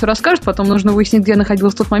сначала мне все расскажут, потом нужно выяснить, где я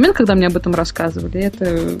находилась в тот момент, когда мне об этом рассказывали.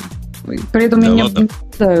 Это... При этом меня...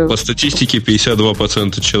 По статистике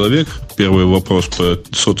 52% человек, первый вопрос по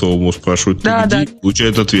сотовому спрашивают,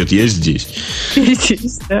 получают ответ, я здесь. Я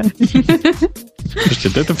здесь, да.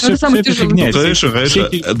 Слушайте, это все фигня.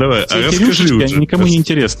 Давай, расскажи уже. Никому не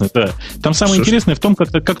интересно, да. Там самое интересное в том,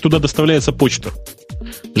 как туда доставляется почта.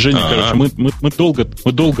 Женя, мы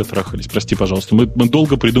долго трахались, прости, пожалуйста. Мы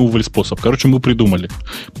долго придумывали способ. Мы придумали.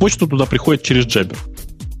 Почта туда приходит через Jabber.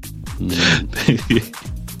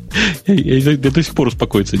 Я до сих пор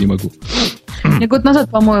успокоиться не могу. Мне год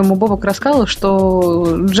назад, по-моему, Бобок рассказал,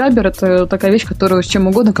 что Jabber — это такая вещь, которую с чем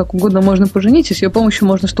угодно, как угодно можно поженить, и с ее помощью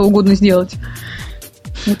можно что угодно сделать.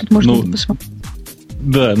 Тут можно посмотреть.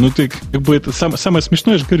 Да, ты это самое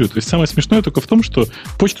смешное, я же говорю. То есть самое смешное только в том, что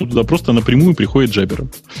почта туда просто напрямую приходит Jabber.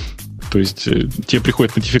 То есть тебе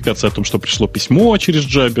приходит нотификация о том, что пришло письмо через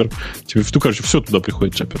Jabber. Все туда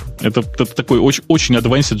приходит Jabber. Это такой очень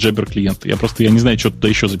advanced Jabber клиент. Я не знаю, что туда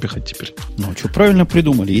еще запихать теперь. Что правильно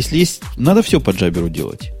придумали. Если есть, надо все по Jabber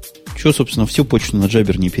делать. Что, собственно, всю почту на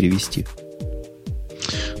Jabber не перевести?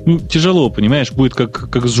 Тяжело, понимаешь, будет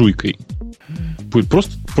как с жуйкой. Будет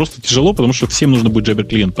просто тяжело, потому что всем нужно будет Jabber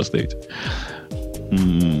клиент поставить.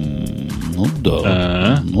 Ну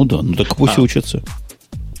да. Ну так пусть учатся.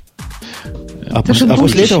 А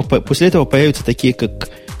после этого появятся такие, как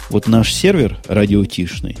вот наш сервер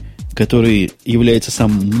радиоутишный, который является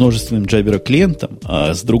сам множественным Jabber клиентом,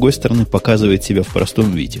 а с другой стороны показывает себя в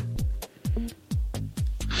простом виде.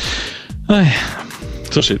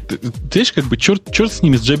 Слушай, ты знаешь, как бы черт с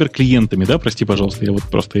ними, с Jabber клиентами, да? Прости, пожалуйста,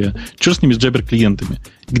 черт с ними, с Jabber клиентами.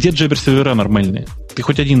 Где Jabber сервера нормальные? Ты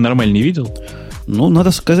хоть один нормальный видел? Ну,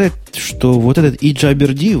 надо сказать, что вот этот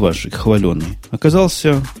eJabber ваш хваленый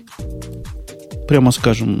оказался, прямо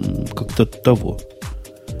скажем, как-то того.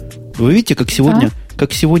 Вы видите, как сегодня, как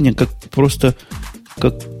просто,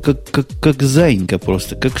 как заинька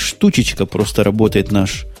просто, как штучечка просто работает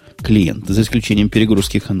наш клиент, за исключением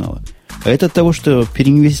перегрузки канала. А это от того, что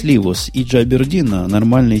перенесли его с eJabber на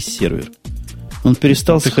нормальный сервер. Он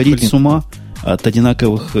перестал сходить с ума от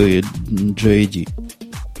одинаковых JID.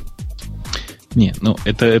 Не, ну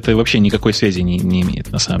это вообще никакой связи не имеет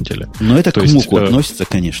на самом деле. Но это к муку относится,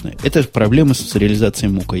 конечно. Это проблемы с реализацией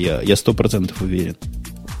мука, я 100% уверен.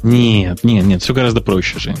 Нет, все гораздо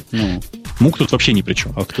проще, Жень. Мук тут вообще ни при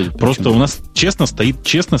чем. Просто у нас честно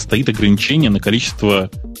стоит ограничение на количество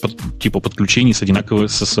подключений с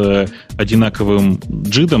одинаковым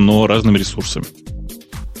джидом, но разными ресурсами.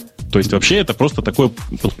 То есть вообще это просто такое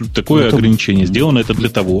ограничение. Сделано это для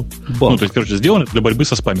того. Сделано это для борьбы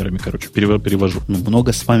со спамерами, перевожу.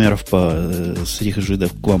 Много спамеров с этих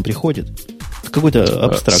джидов к вам приходит? Какой-то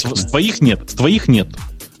абстрактный. С твоих нет.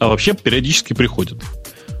 А вообще периодически приходят.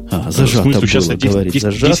 Зажато было, говорит.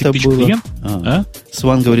 Зажато было.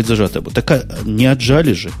 Сван говорит, зажато было. Так не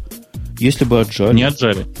отжали же. Если бы отжали.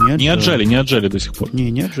 Не отжали до сих пор.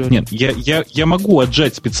 Не отжали. Нет, я могу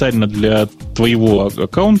отжать специально для твоего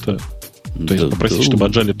аккаунта. То есть попросить, чтобы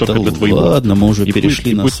отжали только для твоего. Ладно, мы уже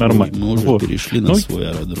перешли на свой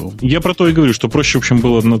аэродром. Я про то и говорю, что проще, в общем,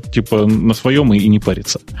 было на своем и не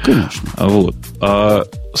париться. Конечно. Вот. А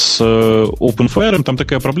с OpenFire там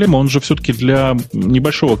такая проблема, он же все-таки для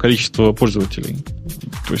небольшого количества пользователей.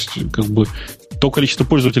 То есть, как бы, то количество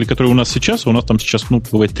пользователей, которые у нас там сейчас,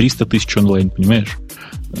 бывает 300 тысяч онлайн, понимаешь?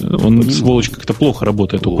 Он, сволочь, как-то плохо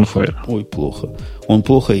работает, OpenFire. Ой, плохо. Он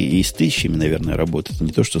плохо и с тысячами, наверное, работает,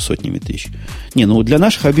 не то, что сотнями тысяч. Для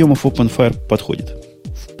наших объемов OpenFire подходит.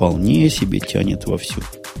 Вполне себе тянет вовсю.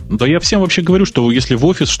 Да я всем вообще говорю, что если в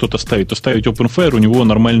офис что-то ставить, то ставить OpenFire, у него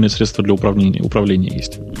нормальные средства для управления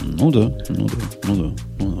есть. Ну да.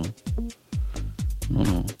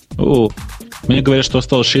 Мне говорят, что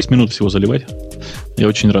осталось 6 минут всего заливать. Я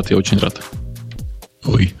очень рад.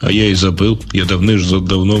 Ой, а я и забыл. Я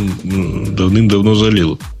давным-давно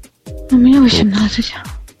залил. У меня 18.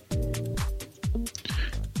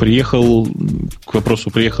 Приехал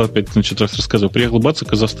опять, раз рассказываю. Приехал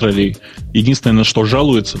Бацик из Австралии. Единственное, на что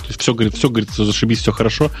жалуется, то есть все говорит, зашибись, все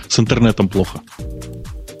хорошо, с интернетом плохо.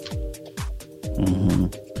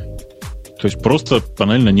 Угу. То есть просто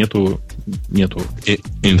банально нету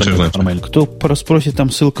интернета. Нормально. Кто спросит, там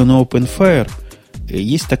ссылка на OpenFire.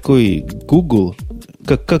 Есть такой Google.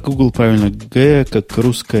 Как Google правильно? Г как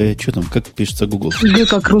русская... Что там? Как пишется Google? Г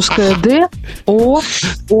как русская Д, О.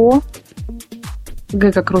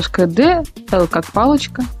 Г как русская Д, Л как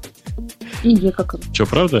палочка и Е как... Что,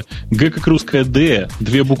 правда? Г как русская Д,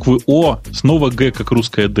 2 буквы О, снова Г как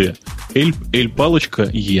русская Д, Л палочка,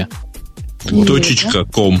 Е. Точечка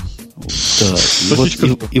ком. Да.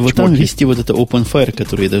 И вот там вести вот это OpenFire,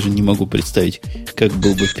 который я даже не могу представить, как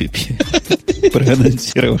был бы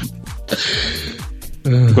проанонсирован.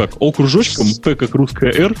 Как? О кружочком, П как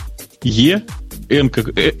русская Р, Е, Н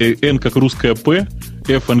как русская П,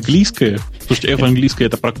 F английская. Слушайте, F английская —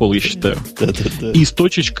 это прокол, я считаю. Да. И с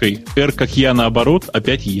точечкой R как я наоборот,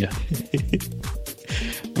 опять Е.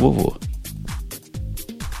 Во-во.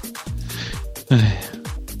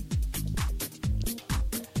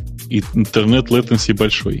 И интернет latency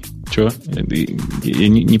большой. Чего? Я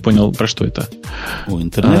не понял, про что это. У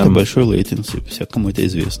интернета большой latency, всякому это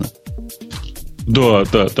известно. Да,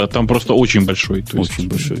 там просто очень большой. Очень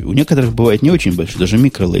большой. У некоторых бывает не очень большой, даже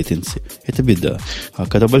микро-лейтенси. Это беда. А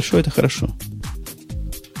когда большой, это хорошо.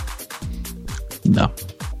 Да.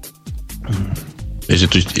 То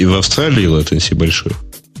есть и в Австралии лейтенси большой?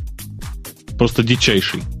 Просто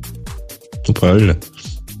дичайший. Ну, правильно.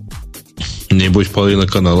 Небось, половина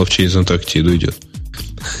каналов через Антарктиду идет.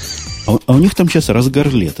 А у них там сейчас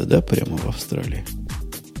разгар лета, да, прямо в Австралии?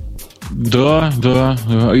 Да.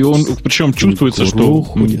 И он, причем чувствуется, что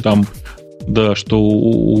там, да, что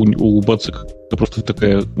у Бацика просто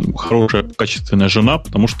такая хорошая, качественная жена,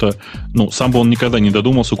 потому что, сам бы он никогда не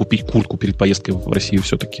додумался купить куртку перед поездкой в Россию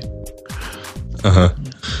все-таки. Ага.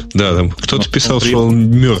 Да, там кто-то писал, что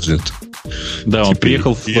он мерзнет. Да, он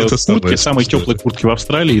приехал в куртке, самой теплой куртке в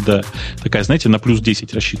Австралии, да. Такая, знаете, на плюс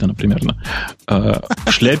 10 рассчитана примерно.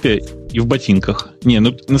 В шляпе и в ботинках. Не,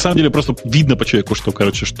 ну, на самом деле, просто видно по человеку, что,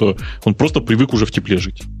 короче, что он просто привык уже в тепле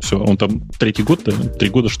жить. Все, он там 3-й год, да? 3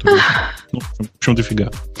 года, что ли? Ну, в общем,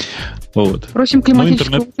 дофига. Вот. Просим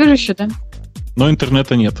климатическое убежище, да? Но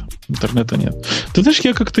интернета нет. Ты знаешь,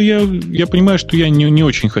 я понимаю, что я не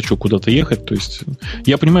очень хочу куда-то ехать. То есть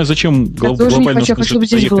я понимаю, зачем в глобальном смысле чтобы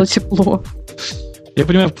здесь ехать. Было тепло. Я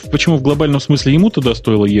понимаю, почему в глобальном смысле ему туда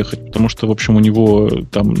стоило ехать, потому что, в общем, у него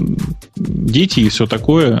там дети и все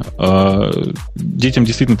такое, а детям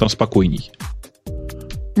действительно там спокойней.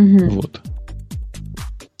 Угу. Вот.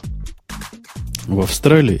 В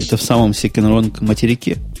Австралии это в самом секонд-ронг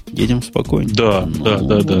материке. Детям спокойно. Да.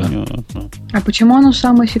 А почему оно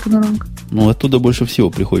самое секонд-ронг? Ну, оттуда больше всего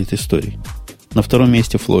приходит историй. На втором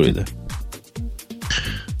месте Флорида.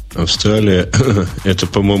 Австралия, это,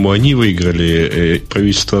 по-моему, они выиграли,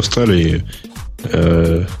 правительство Австралии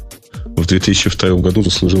в 2002 году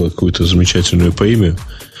заслужило какую-то замечательную премию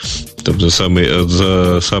там, за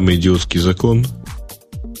самый идиотский закон.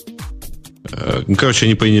 Короче,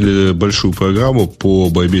 они приняли большую программу по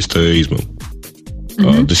борьбе с терроризмом.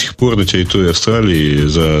 До сих пор на территории Австралии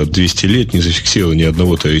за 200 лет не зафиксировано ни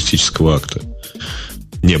одного террористического акта.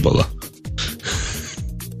 Не было.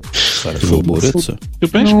 Хорошо борются. Ты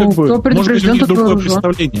понимаешь, может быть, у них другое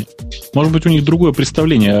представление. Может быть, у них другое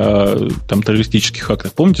представление о там, террористических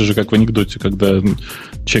актах. Помните же, как в анекдоте, когда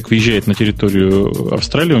человек въезжает на территорию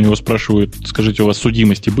Австралии, у него спрашивают, скажите, у вас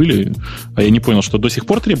судимости были? А я не понял, что до сих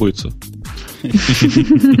пор требуется?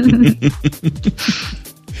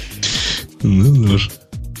 Ну, даже.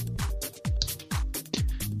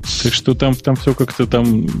 Так что там все как-то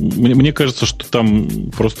там... Мне кажется, что там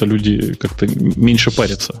просто люди как-то меньше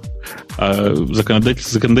парятся. А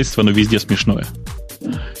законодательство, оно везде смешное.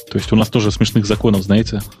 То есть у нас тоже смешных законов,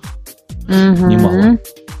 знаете, немало.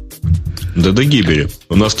 Да до гибели.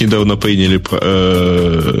 У нас недавно приняли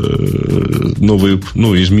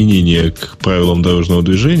новые изменения к правилам дорожного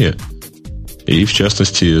движения. И, в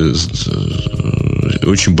частности,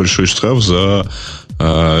 очень большой штраф за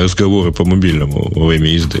разговоры по мобильному во время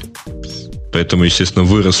езды. Поэтому, естественно,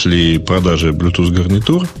 выросли продажи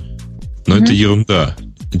Bluetooth-гарнитур. Но это ерунда.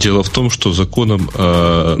 Дело в том, что законом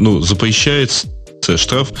запрещается,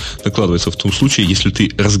 штраф накладывается в том случае, если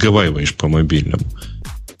ты разговариваешь по мобильному.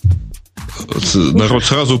 Народ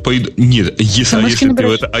сразу пойдет. Нет,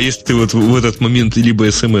 если ты вот в этот момент либо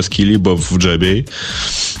смс-ки, либо в джабе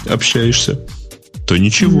общаешься, то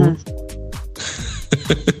ничего.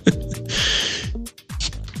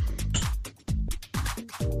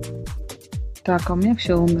 Так, а у меня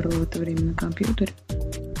все умерло в это время на компьютере.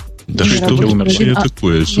 Да что вообще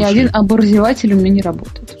такое? Ни один оборзеватель у меня не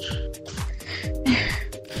работает.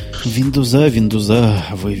 Виндуза,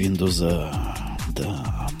 вы Виндуза.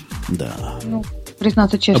 Да. Ну,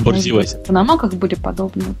 признаться честно, на маках были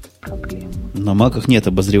подобные проблемы. На маках нет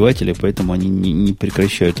обозревателей, поэтому они не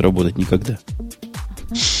прекращают работать никогда.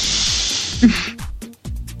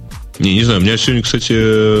 Не знаю, меня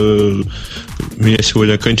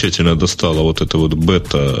сегодня окончательно достала вот эта вот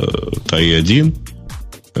бета 3.1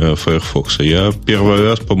 Firefox. Я первый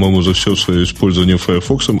раз, по-моему, за все свое использование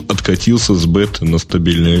Firefox откатился с беты на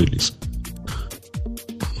стабильный релиз.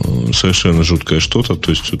 Совершенно жуткое что-то.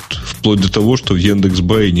 То есть вот, вплоть до того, что в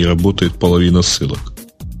Яндекс.Бай не работает половина ссылок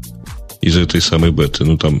из этой самой беты.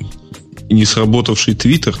 Ну там и не сработавший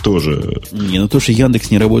Твиттер тоже. Не, то, что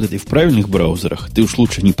Яндекс не работает и в правильных браузерах, ты уж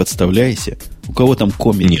лучше не подставляйся. У кого там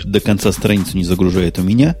комик до конца страницу не загружает, у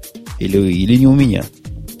меня или не у меня?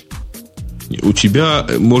 У тебя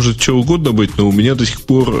может что угодно быть, но у меня до сих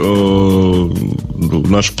пор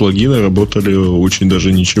наши плагины работали очень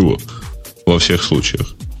даже ничего во всех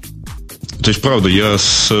случаях. То есть, правда, я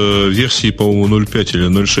с версии, по-моему, 0.5 или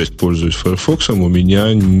 0.6 пользуюсь Firefox. У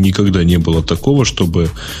меня никогда не было такого, чтобы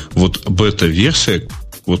вот бета-версия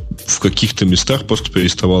вот в каких-то местах просто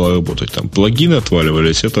переставала работать. Там плагины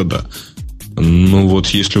отваливались, это да. Ну вот,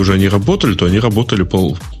 если уже они работали, то они работали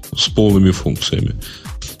с полными функциями.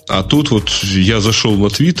 А тут вот я зашел на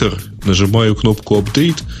Twitter, нажимаю кнопку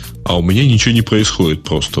Update, а у меня ничего не происходит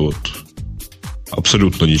просто вот.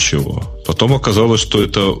 Абсолютно ничего. Потом оказалось, что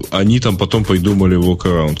это они там потом придумали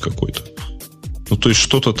workaround какой-то. Ну, то есть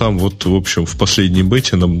что-то там вот, в общем, в последней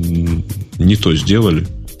бете нам не то сделали.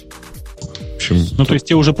 В общем, то есть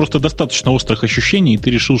тебе уже просто достаточно острых ощущений, и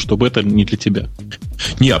ты решил, что бета не для тебя.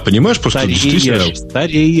 Не, понимаешь, просто действительно...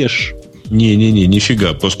 Стареешь. Не,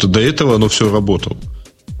 нифига. Просто до этого оно все работало.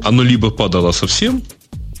 Оно либо падало совсем,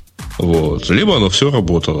 вот, либо оно все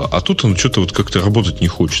работало. А тут оно что-то вот как-то работать не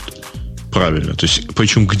хочет. правильно. То есть,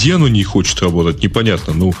 причем где оно не хочет работать,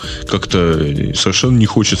 непонятно. Ну, как-то совершенно не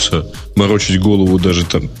хочется морочить голову даже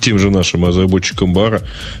там тем же нашим разработчикам бара,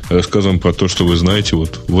 рассказываем про то, что вы знаете,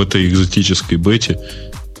 вот в этой экзотической бете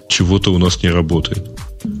чего-то у нас не работает.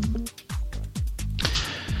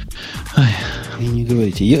 И не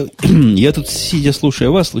говорите. Я тут, сидя, слушая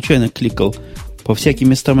вас, случайно кликал по всяким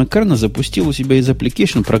местам экрана, запустил у себя из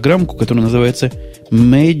application программку, которая называется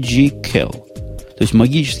Magical. То есть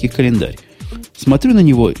магический календарь. Смотрю на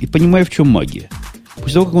него и понимаю, в чем магия.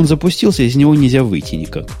 После того, как он запустился, из него нельзя выйти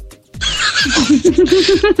никак.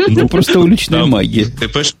 Ну, просто уличная магия. Ты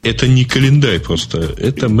понимаешь, это не календарь просто.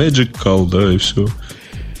 Это Magical, да, и все.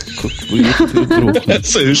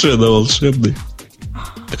 Совершенно волшебный.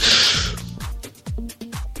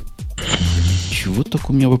 Чего так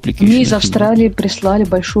у меня в application? Мне из Австралии прислали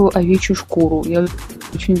большую овечью шкуру. Я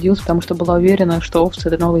очень удивилась, потому что была уверена, что овцы —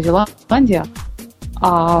 это Новая Зеландия,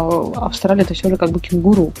 а Австралия — это все же как бы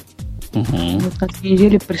кенгуру. Вот на этой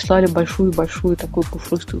неделе прислали большую-большую такую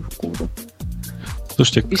пушистую шкуру.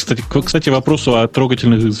 Слушайте, кстати, вопросу о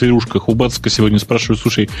трогательных зверушках. У Бацка сегодня спрашивают,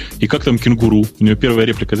 слушай, и как там кенгуру? У него первая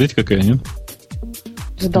реплика, знаете, какая, нет?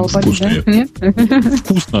 Задолбали, да? Нет?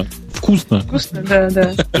 Вкусно. Вкусно,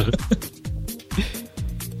 да.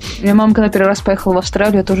 Моя мама, когда первый раз поехала в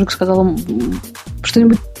Австралию, тоже сказала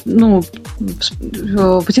что-нибудь,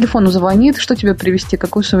 по телефону звонит, что тебе привезти,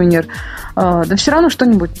 какой сувенир. Да все равно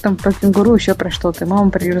что-нибудь, там про кенгуру, еще про что-то. И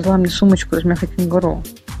мама привезла мне сумочку из меха кенгуру.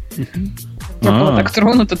 Я была так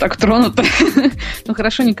тронута. Ну,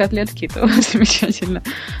 хорошо, не котлетки, это замечательно.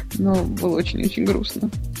 Но было очень-очень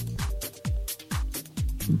грустно.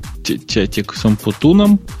 Тятик с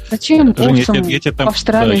ампутуном. Зачем овцам в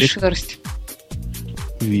Австралии шерсть?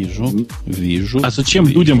 Вижу. А зачем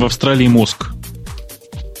людям в Австралии мозг?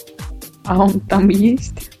 А он там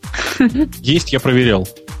есть? Есть, я проверял.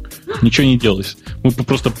 Ничего не делалось. Мы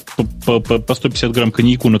просто по 150 грамм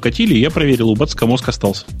коньяку накатили, и я проверил, у Бацка мозг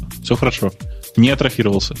остался. Все хорошо. Не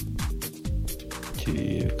атрофировался.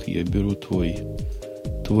 Так, я беру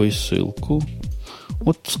твою ссылку.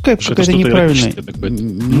 Вот скайп какая-то неправильная,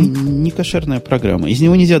 не кошерная программа. Из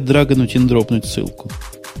него нельзя драгонуть и дропнуть ссылку.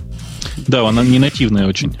 Да, она не нативная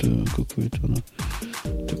очень. Да, какой-то она.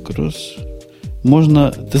 Так раз.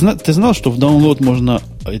 Можно. Ты знал, что в download можно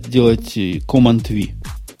делать Command-V?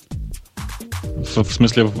 В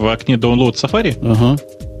смысле, в окне download Safari? Ага.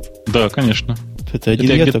 Да, конечно. Это я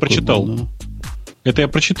где-то такой прочитал. Был, да. Это я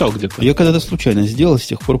прочитал где-то. Я когда-то случайно сделал, с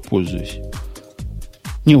тех пор пользуюсь.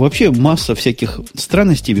 Не, вообще масса всяких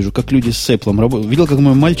странностей вижу, как люди с Apple работают. Видел, как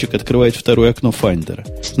мой мальчик открывает второе окно Finder.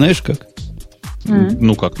 Знаешь как?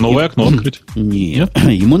 Ну как, новое окно открыть? Нет.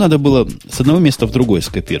 Ему надо было с одного места в другое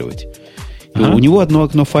скопировать. У него одно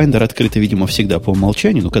окно Finder открыто, видимо, всегда по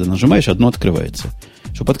умолчанию, но когда нажимаешь, одно открывается.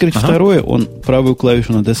 Чтобы открыть второе, он правую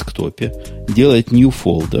клавишу на десктопе делает new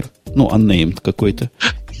folder, unnamed какой-то,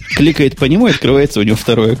 кликает по нему, и открывается у него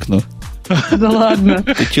второе окно. Да ладно.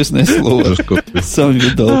 Честное слово. Сам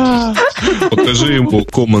видал. Покажи ему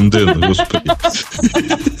Command-N, господи.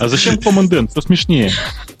 А зачем Command-N? Что смешнее?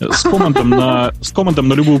 С командом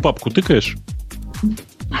на любую папку тыкаешь?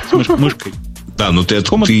 С мышкой. Да, но ты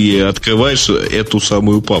открываешь эту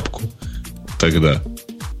самую папку тогда.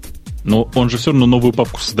 Но он же все равно новую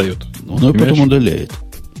папку создает. Он ее потом удаляет.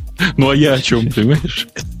 Ну, а я о чем, понимаешь?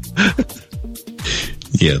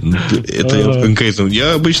 Нет, это я конкретно.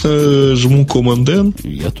 Я обычно жму Command-N.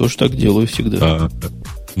 Я тоже так делаю всегда.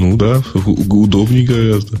 Ну да, удобнее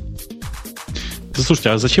гораздо. Слушайте,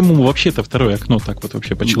 а зачем ему вообще это второе окно так вот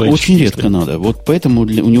вообще по-человечески? Очень редко надо. Вот поэтому у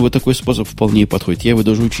него такой способ вполне подходит. Я его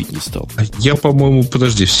даже учить не стал. Я, по-моему,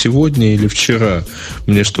 сегодня или вчера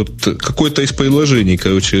мне что-то, какое-то из приложений,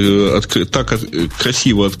 так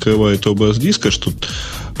красиво открывает образ диска, что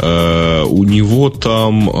у него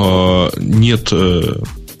там нет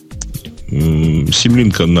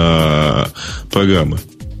симлинка на программы,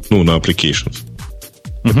 на applications.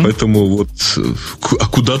 Поэтому вот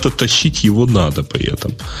куда-то тащить его надо при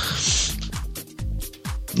этом.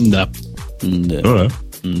 Да.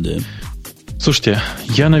 Слушайте,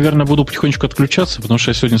 я, наверное, буду потихонечку отключаться, потому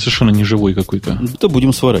что я сегодня совершенно не живой какой-то. Да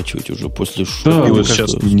будем сворачивать уже после шоу. Да, вот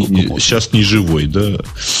сейчас не живой, да.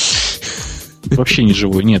 Вообще не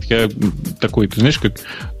живой. Нет, я такой, ты знаешь,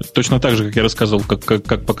 точно так же, как я рассказывал,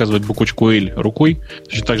 как показывать буквочку L рукой.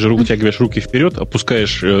 Точно так же вытягиваешь руки вперед,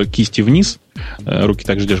 опускаешь кисти вниз, руки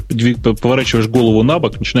также держишь, поворачиваешь голову на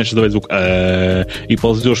бок, начинаешь издавать звук и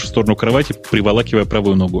ползешь в сторону кровати, приволакивая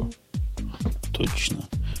правую ногу. Точно.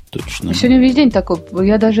 Сегодня весь день такой.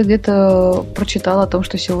 Я даже где-то прочитала о том,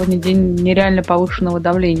 что сегодня день нереально повышенного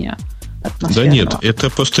давления. Да нет, это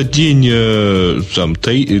просто день там,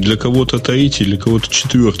 для кого-то третий, для кого-то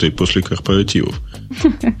четвертый после корпоративов.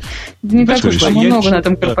 Не так уж много на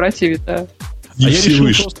этом корпоративе, да. Я решил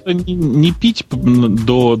просто не пить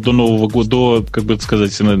до Нового года, до, как бы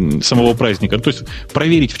сказать, самого праздника. То есть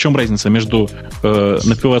проверить, в чем разница между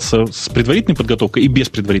напиваться с предварительной подготовкой и без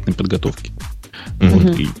предварительной подготовки.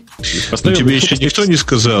 Тебе ще ніхто не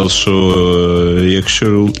сказав, що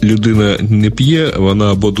якщо людина не п'є,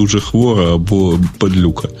 вона або дуже хвора, або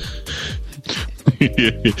падлюка.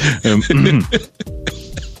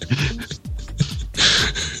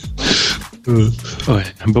 Ой,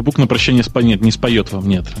 бабук на прощание не споет вам,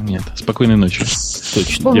 нет. Спокойной ночи.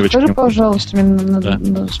 Точно. Бабук, скажи, пожалуйста,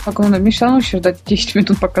 мне спокойно. Мне все равно еще ждать 10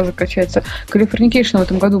 минут, пока закачается. Калифорникейшн в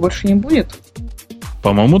этом году больше не будет?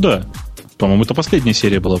 По-моему, да. По-моему, это последняя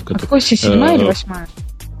серия была в году. Какой, 7-я или 8-я?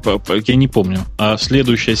 Я не помню. А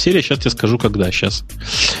следующая серия, сейчас я скажу, когда. Сейчас.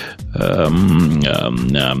 У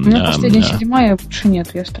меня последняя 7-я, больше нет,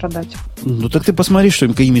 я страдать. Ну так ты посмотри, что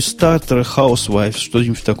какими-нибудь Стартер, Housewives,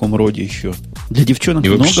 что-нибудь в таком роде еще. Для девчонок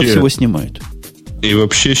много всего снимают. И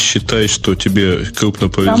вообще считай, что тебе крупно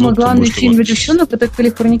повезло. Самый главный фильм для девчонок — это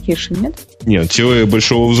 «Калифорникейшн», нет? Нет, «Теория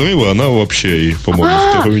большого взрыва», она вообще, по-моему,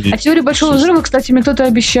 второй не... А «Теория большого взрыва», кстати, мне кто-то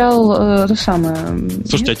обещал то самое.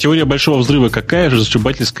 Слушайте, нет? А «Теория большого взрыва» какая же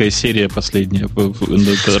зашибательская серия последняя?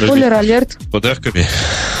 Спойлер-алерт. Подарками.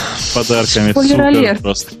 Спойлер-алерт.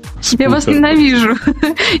 Я вас ненавижу.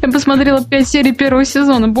 Я посмотрела 5 серий первого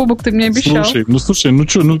сезона. Бобок, ты мне обещал. Слушай,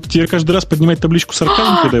 тебе каждый раз поднимать табличку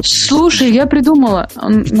сарказм, когда я... Слушай, я придумала. У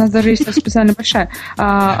нас даже есть специально большая.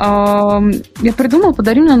 Я придумала,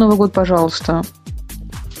 подари мне на Новый год, пожалуйста.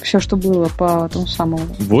 Все, что было по тому самому.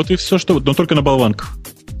 Вот и все, что... Но только на болванках.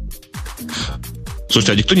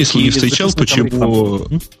 Слушайте, а никто не встречал,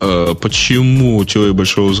 почему «Теория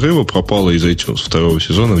большого взрыва» пропала из iTunes? Второго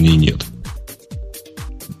сезона в ней нет.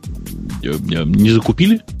 Не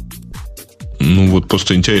закупили? Ну, вот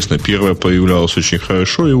просто интересно. Первая появлялась очень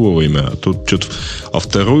хорошо и вовремя. А тут что-то... А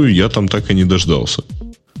вторую я там так и не дождался.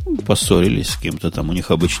 Поссорились с кем-то там. У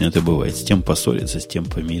них обычно это бывает. С тем поссориться, с тем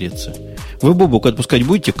помириться. Вы Бобук отпускать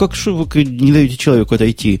будете? Как же вы не даете человеку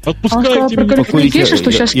отойти? Отпускайте. Он сказал про Калифорникейшн,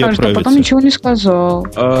 что сейчас скажет, а потом ничего не сказал.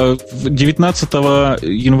 19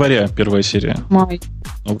 января первая серия. Май.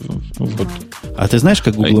 Вот. А ты знаешь,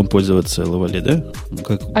 как Гуглом пользоваться, Лавали, да?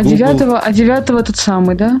 Как а 9-го тот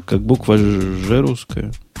самый, да? Как буква Ж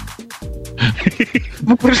русская.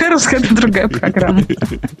 Буква Ж русская — это другая программа.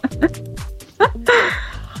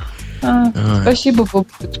 Спасибо, Бобок.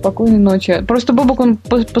 Спокойной ночи. Просто Бобок, он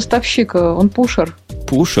поставщик, он пушер.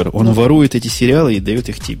 Пушер? Он ворует эти сериалы и дает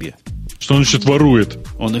их тебе. Что он значит ворует?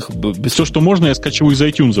 Он их все, что можно, я скачиваю из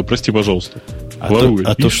iTunes, прости, пожалуйста. Ворует.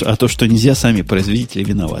 То, что нельзя, сами производители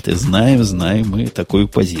виноваты. Знаем мы такую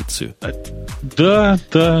позицию. Да.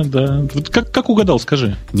 Вот как угадал,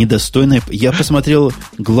 скажи? Недостойная. Я посмотрел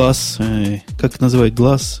 «Глаз». Как называют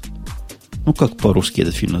 «Глаз»? Ну, как по-русски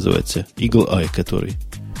этот фильм называется? «Eagle Eye», который.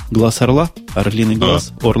 «Глаз орла», «Орлиный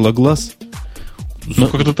глаз», «Орла глаз». Ну,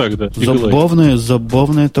 как-то так, да.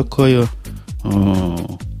 Забавная такая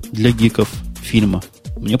для гиков фильма.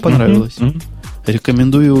 Мне понравилось.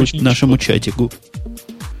 Рекомендую очень нашему чатику.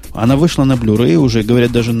 Она вышла на Blu-ray уже,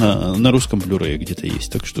 говорят, даже на русском Blu-ray где-то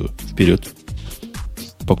есть. Так что вперед.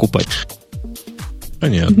 Покупать.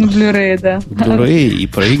 Понятно. Blu-ray, да. Blu-ray и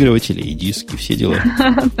проигрыватели, и диски, все дела.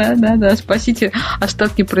 Да. Спасите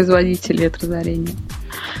остатки производителей от разорения.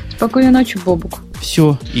 Спокойной ночи, Бобук.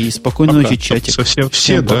 Все, и спокойной ночи, чатик. Совсем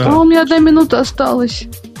все, да. А у меня 1 минута осталась.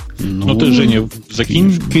 Ну ты, Женя,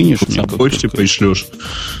 закинь. Кинешь мне. По почте пришлешь.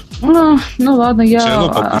 Ну ладно, я... Все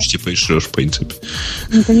равно по почте пришлешь, в принципе.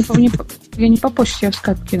 Я не по почте, я в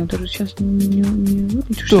скайп кину. Ты же сейчас не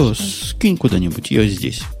выключишь. То скинь куда-нибудь, я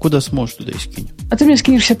здесь. Куда сможешь, туда и скинь. А ты мне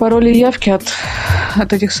скинешь все пароли и явки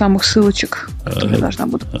от этих самых ссылочек, которые я должна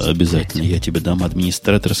буду. Обязательно. Я тебе дам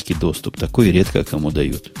администраторский доступ. Такой редко кому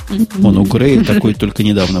дают. Он у Грея такой только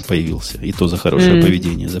недавно появился. И то за хорошее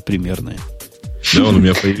поведение, за примерное. Да, он у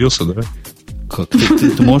меня появился, да? Как?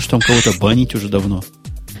 Ты можешь там кого-то банить уже давно.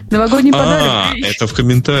 Новогодний подарок. Это в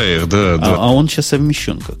комментариях, да. А он сейчас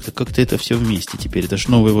совмещен как-то. Как-то это все вместе теперь. Это ж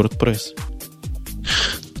новый WordPress.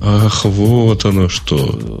 Ах, вот оно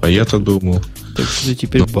что. А я-то думал. Так что ты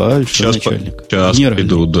теперь большой начальник. Сейчас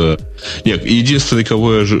приду, да. Нет, единственный,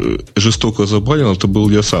 кого я жестоко забанил, это был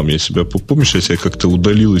я сам. Я себя, помнишь, я себя как-то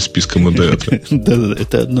удалил из списка модераторов. Да,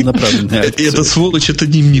 это однонаправленная акция. Эта сволочь это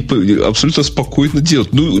не абсолютно спокойно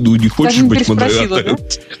делает. Ну, не хочешь быть модератором?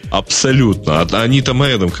 Абсолютно. Они там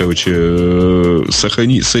рядом, короче,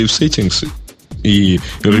 сохрани save settings и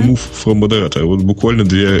remove from moderator. Вот буквально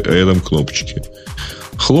 2 рядом кнопочки.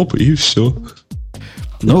 Хлоп, и все.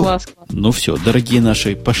 Ну все, дорогие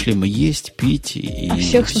наши, пошли мы есть, пить. И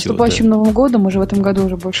всех с наступающим Новым годом, уже в этом году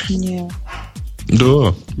уже больше не...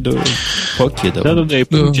 Да. Окей, давай. Да. И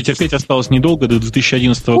помните, терпеть осталось недолго, до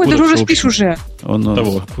 2011 года. Ой, ты же уже спишь уже.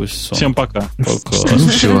 Того. Всем пока. Ну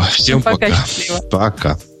все, всем пока.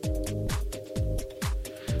 Пока.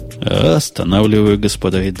 Останавливаю,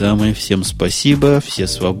 господа и дамы. Всем спасибо, все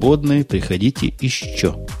свободны. Приходите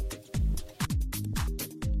еще.